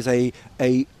there is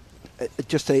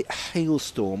just a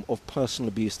hailstorm of personal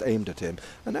abuse aimed at him.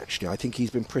 And actually, I think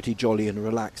he's been pretty jolly and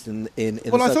relaxed in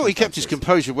Well, I thought he kept his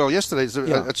composure well yesterday. There's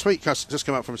a tweet just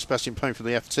come out from Sebastian Payne from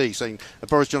the FT saying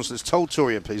Boris Johnson has told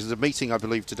Tory MPs, there's a meeting, I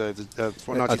believe, today of the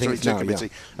 1922 committee.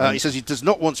 He says he does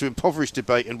not want to impoverish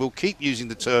debate and will keep using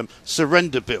the term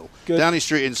surrender bill. Good. Downing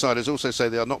Street insiders also say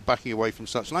they are not backing away from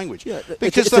such language. Yeah,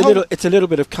 because it's a little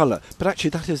bit of colour, but actually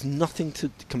that is nothing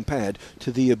compared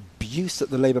to the abuse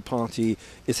that the Labour Party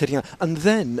is hitting out. And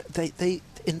then they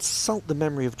insult the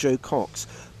memory of Jo Cox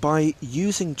by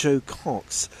using Jo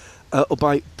Cox or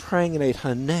by praying in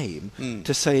her name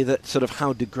to say that sort of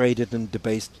how degraded and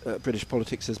debased British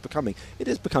politics is becoming. It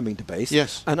is becoming debased.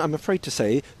 Yes. And I'm afraid to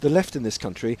say the left in this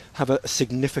country have a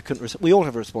significant... we all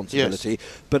have a responsibility,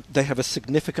 but they have a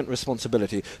significant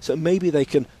responsibility. So maybe they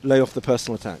can lay off the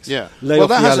personal attacks. Yeah. That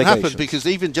hasn't happened because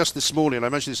even just this morning, I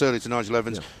mentioned this earlier to Nigel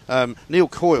Evans, Neil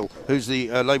Coyle, who's the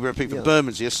Labour MP for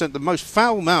Bermondsey, has sent the most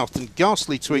foul-mouthed and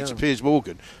ghastly tweet to Piers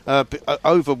Morgan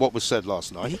over what was said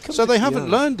last night. So they haven't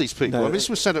learned these people. No, I mean, this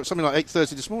was sent up something like 8:30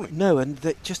 this morning. No, and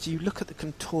you look at the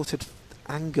contorted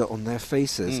anger on their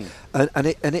faces, and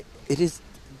it is,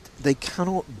 they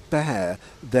cannot bear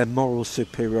their moral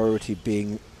superiority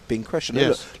being being questioned.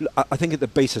 Yes. Look, I think at the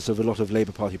basis of a lot of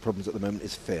Labour Party problems at the moment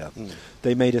is fear.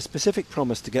 They made a specific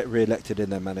promise to get re-elected in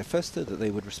their manifesto that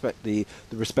they would respect the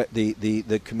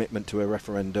commitment to a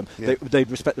referendum. Yeah.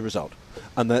 They'd respect the result,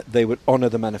 and that they would honour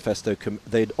the manifesto.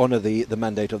 They'd honour the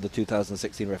mandate of the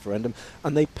 2016 referendum,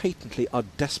 and they patently are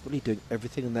desperately doing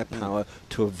everything in their power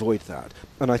to avoid that.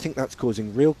 And I think that's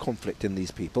causing real conflict in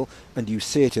these people, and you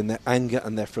see it in their anger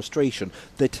and their frustration.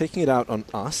 They're taking it out on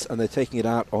us, and they're taking it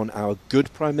out on our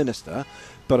good Prime Minister,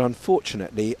 but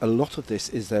unfortunately a lot of this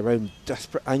is their own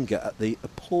desperate anger at the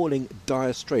appalling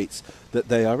dire straits that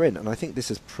they are in. And I think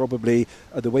this is probably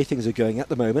the way things are going at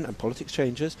the moment, and politics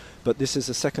changes, but this is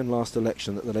the second last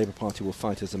election that the Labour Party will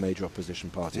fight as a major opposition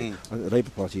party. And the Labour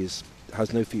Party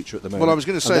has no future at the moment. Well, I was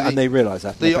going to say, and they realise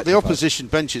that. The opposition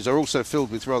benches are also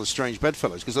filled with rather strange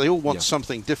bedfellows, because they all want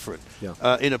something different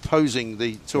in opposing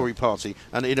the Tory party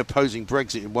and in opposing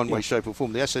Brexit in one way, shape or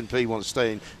form. The SNP want to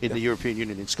stay in the European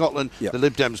Union in Scotland. The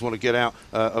Lib Dems want to get out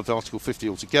of Article 50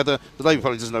 altogether. The Labour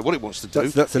Party doesn't know what it wants to do.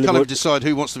 Can't even decide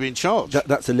who wants to be in charge.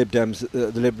 That's the Lib Dems,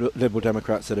 the Liberal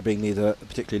Democrats that are being neither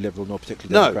particularly liberal nor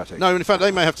particularly democratic. No, in fact,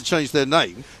 they may have to change their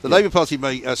name. The Labour Party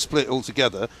may split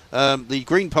altogether. The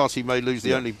Green Party may lose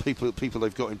the only people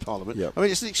they've got in Parliament. I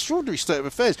mean, it's an extraordinary state of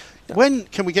affairs. When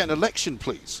can we get an election,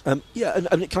 please? And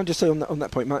can I just say on that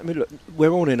point, Mark, I mean, look,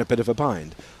 we're all in a bit of a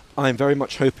bind. I'm very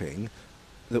much hoping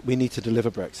that we need to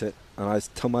deliver Brexit, and I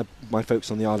tell my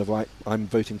folks on the Isle of Wight, I'm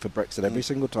voting for Brexit every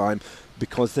single time,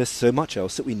 because there's so much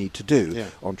else that we need to do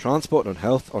on transport, on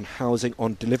health, on housing,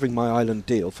 on delivering my island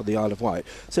deal for the Isle of Wight.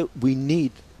 So we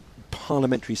need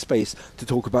parliamentary space to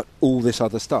talk about all this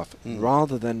other stuff,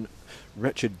 rather than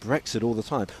wretched Brexit all the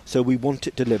time. So we want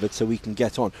it delivered so we can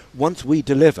get on. Once we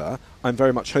deliver, I'm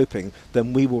very much hoping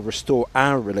then we will restore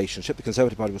our relationship, the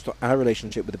Conservative Party will restore our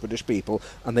relationship with the British people,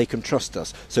 and they can trust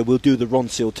us. So we'll do the Ron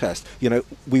Seal test. You know,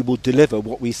 we will deliver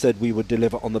what we said we would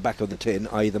deliver on the back of the tin,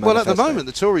 i.e. the manifesto. Well, at the moment,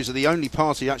 the Tories are the only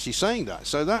party actually saying that.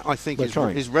 So that, I think,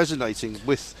 is resonating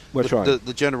with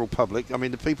the general public. I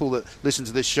mean, the people that listen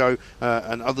to this show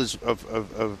and others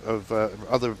of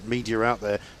other media out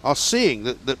there are seeing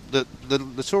that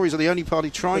the Tories are the only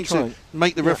party trying to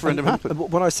make the referendum happen.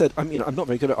 When I said, I mean, I'm not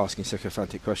very good at asking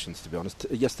sycophantic questions, to be honest.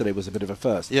 Yesterday was a bit of a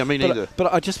first. Yeah, me neither.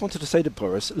 But I just wanted to say to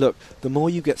Boris, look, the more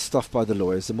you get stuffed by the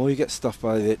lawyers, the more you get stuffed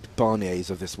by the Barniers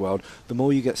of this world, the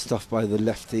more you get stuffed by the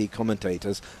lefty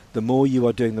commentators, the more you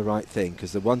are doing the right thing,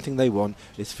 because the one thing they want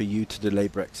is for you to delay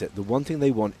Brexit. The one thing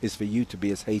they want is for you to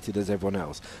be as hated as everyone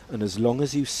else. And as long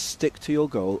as you stick to your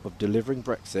goal of delivering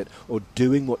Brexit, or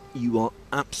doing what you are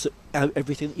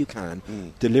everything that you can,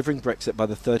 delivering Brexit by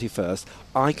the 31st,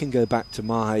 I can go back to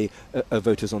my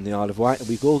voters on the Isle of Wight, and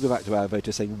we can all go back to our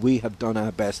voters saying we have done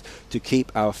our best to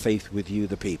keep our faith with you,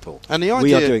 the people. And the idea,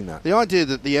 we are doing that. The idea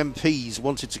that the MPs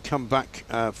wanted to come back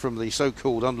from the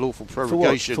so-called unlawful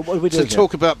prorogation For what are we doing to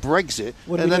talk about Brexit,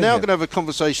 and they're now going to have a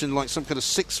conversation like some kind of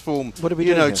sixth form,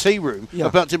 tea room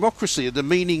about democracy and the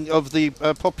meaning of the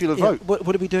popular vote.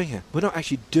 What are we doing here? We're not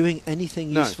actually doing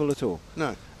anything useful at all.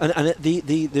 No. And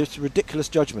this ridiculous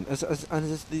judgment, as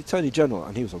the Attorney General,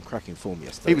 and he was on cracking form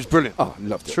yesterday. He was brilliant. Oh,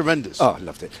 loved it. Tremendous. Oh,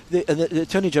 loved it. The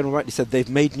Attorney General rightly said they've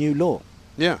made new law.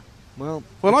 Yeah. Well,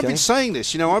 I've been saying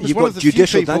this. You know, I was You've one got of the few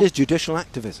people. That is judicial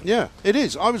activism. Yeah, it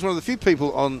is. I was one of the few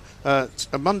people on a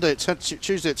Monday,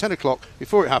 Tuesday at 10 o'clock,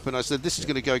 before it happened, I said this is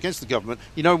going to go against the government.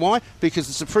 You know why? Because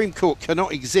the Supreme Court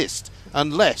cannot exist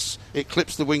unless it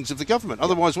clips the wings of the government.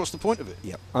 Otherwise, what's the point of it?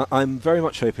 Yeah, I'm very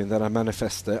much hoping that our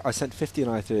manifesto, I sent 15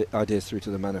 ideas through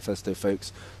to the manifesto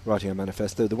folks writing a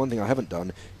manifesto. The one thing I haven't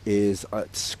done is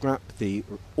scrap the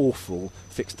awful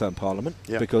fixed-term parliament,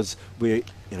 because we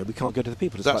can't go to the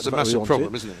people. That's a massive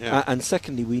problem, isn't it? Yeah. And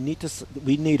secondly, we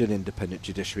need an independent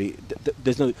judiciary.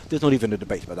 There's not even a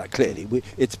debate about that. Clearly,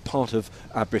 it's part of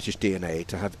our British DNA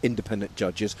to have independent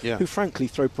judges who, frankly,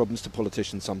 throw problems to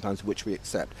politicians sometimes, which we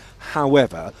accept.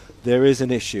 However, there is an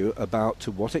issue about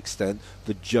to what extent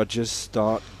the judges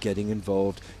start getting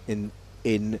involved in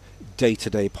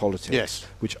day-to-day politics,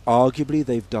 which arguably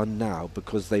they've done now,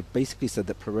 because they've basically said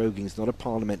that proroguing is not a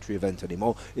parliamentary event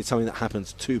anymore. It's something that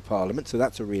happens to Parliament, so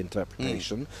that's a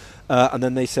reinterpretation. And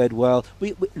then they said, well,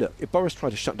 look, if Boris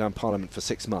tried to shut down Parliament for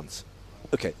 6 months,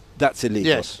 okay, that's illegal.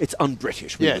 Yes. It's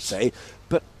un-British, we would say.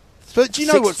 But But do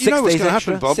you know what's going to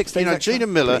happen, Bob? Gina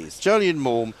Miller, please. Jolyon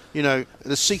Maugham,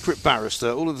 the secret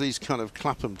barrister, all of these kind of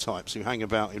Clapham types who hang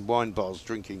about in wine bars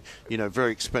drinking,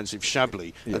 very expensive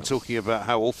Chablis and talking about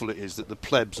how awful it is that the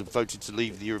plebs have voted to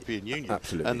leave the European Union.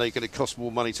 Absolutely. And they're going to cost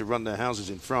more money to run their houses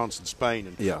in France and Spain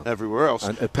and everywhere else.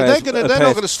 And they're not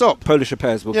going to stop. Polish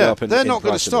affairs will go up in they're not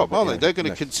going to price stop, are they? Yeah. They're going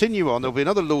to continue on. There'll be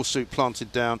another lawsuit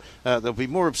planted down. There'll be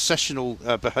more obsessional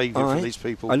behaviour from these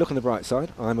people. I look on the bright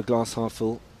side. I'm a glass half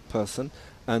full person.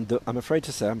 And I'm afraid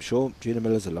to say, I'm sure Gina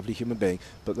Miller's a lovely human being,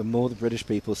 but the more the British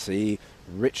people see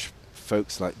rich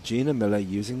folks like Gina Miller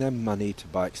using their money to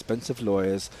buy expensive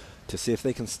lawyers to see if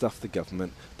they can stuff the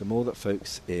government, the more that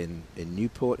folks in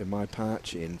Newport, in my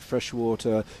patch, in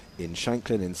Freshwater, in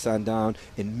Shanklin, in Sandown,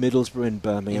 in Middlesbrough, in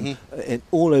Birmingham, in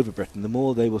all over Britain, the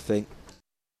more they will think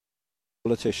the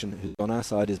politician who's on our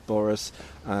side is Boris,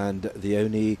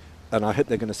 and I hope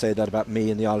they're going to say that about me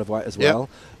in the Isle of Wight as well.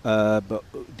 But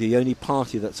the only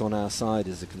party that's on our side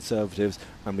is the Conservatives,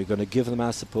 and we're going to give them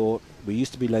our support. We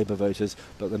used to be Labour voters,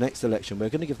 but the next election we're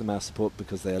going to give them our support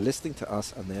because they are listening to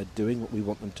us and they are doing what we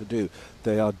want them to do.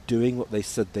 They are doing what they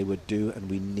said they would do, and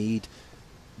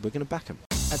we're going to back them.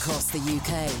 Across the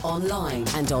UK, online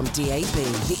and on DAB,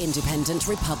 the Independent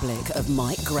Republic of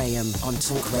Mike Graham on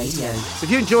Talk Radio. If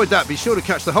you enjoyed that, be sure to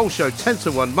catch the whole show 10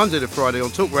 to 1 Monday to Friday on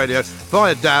Talk Radio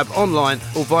via DAB, online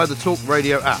or via the Talk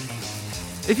Radio app.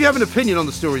 If you have an opinion on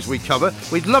the stories we cover,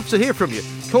 we'd love to hear from you.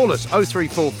 Call us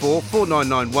 0344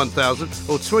 499 1000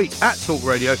 or tweet at Talk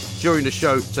Radio during the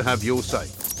show to have your say.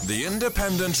 The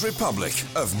Independent Republic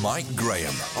of Mike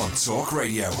Graham on Talk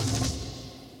Radio.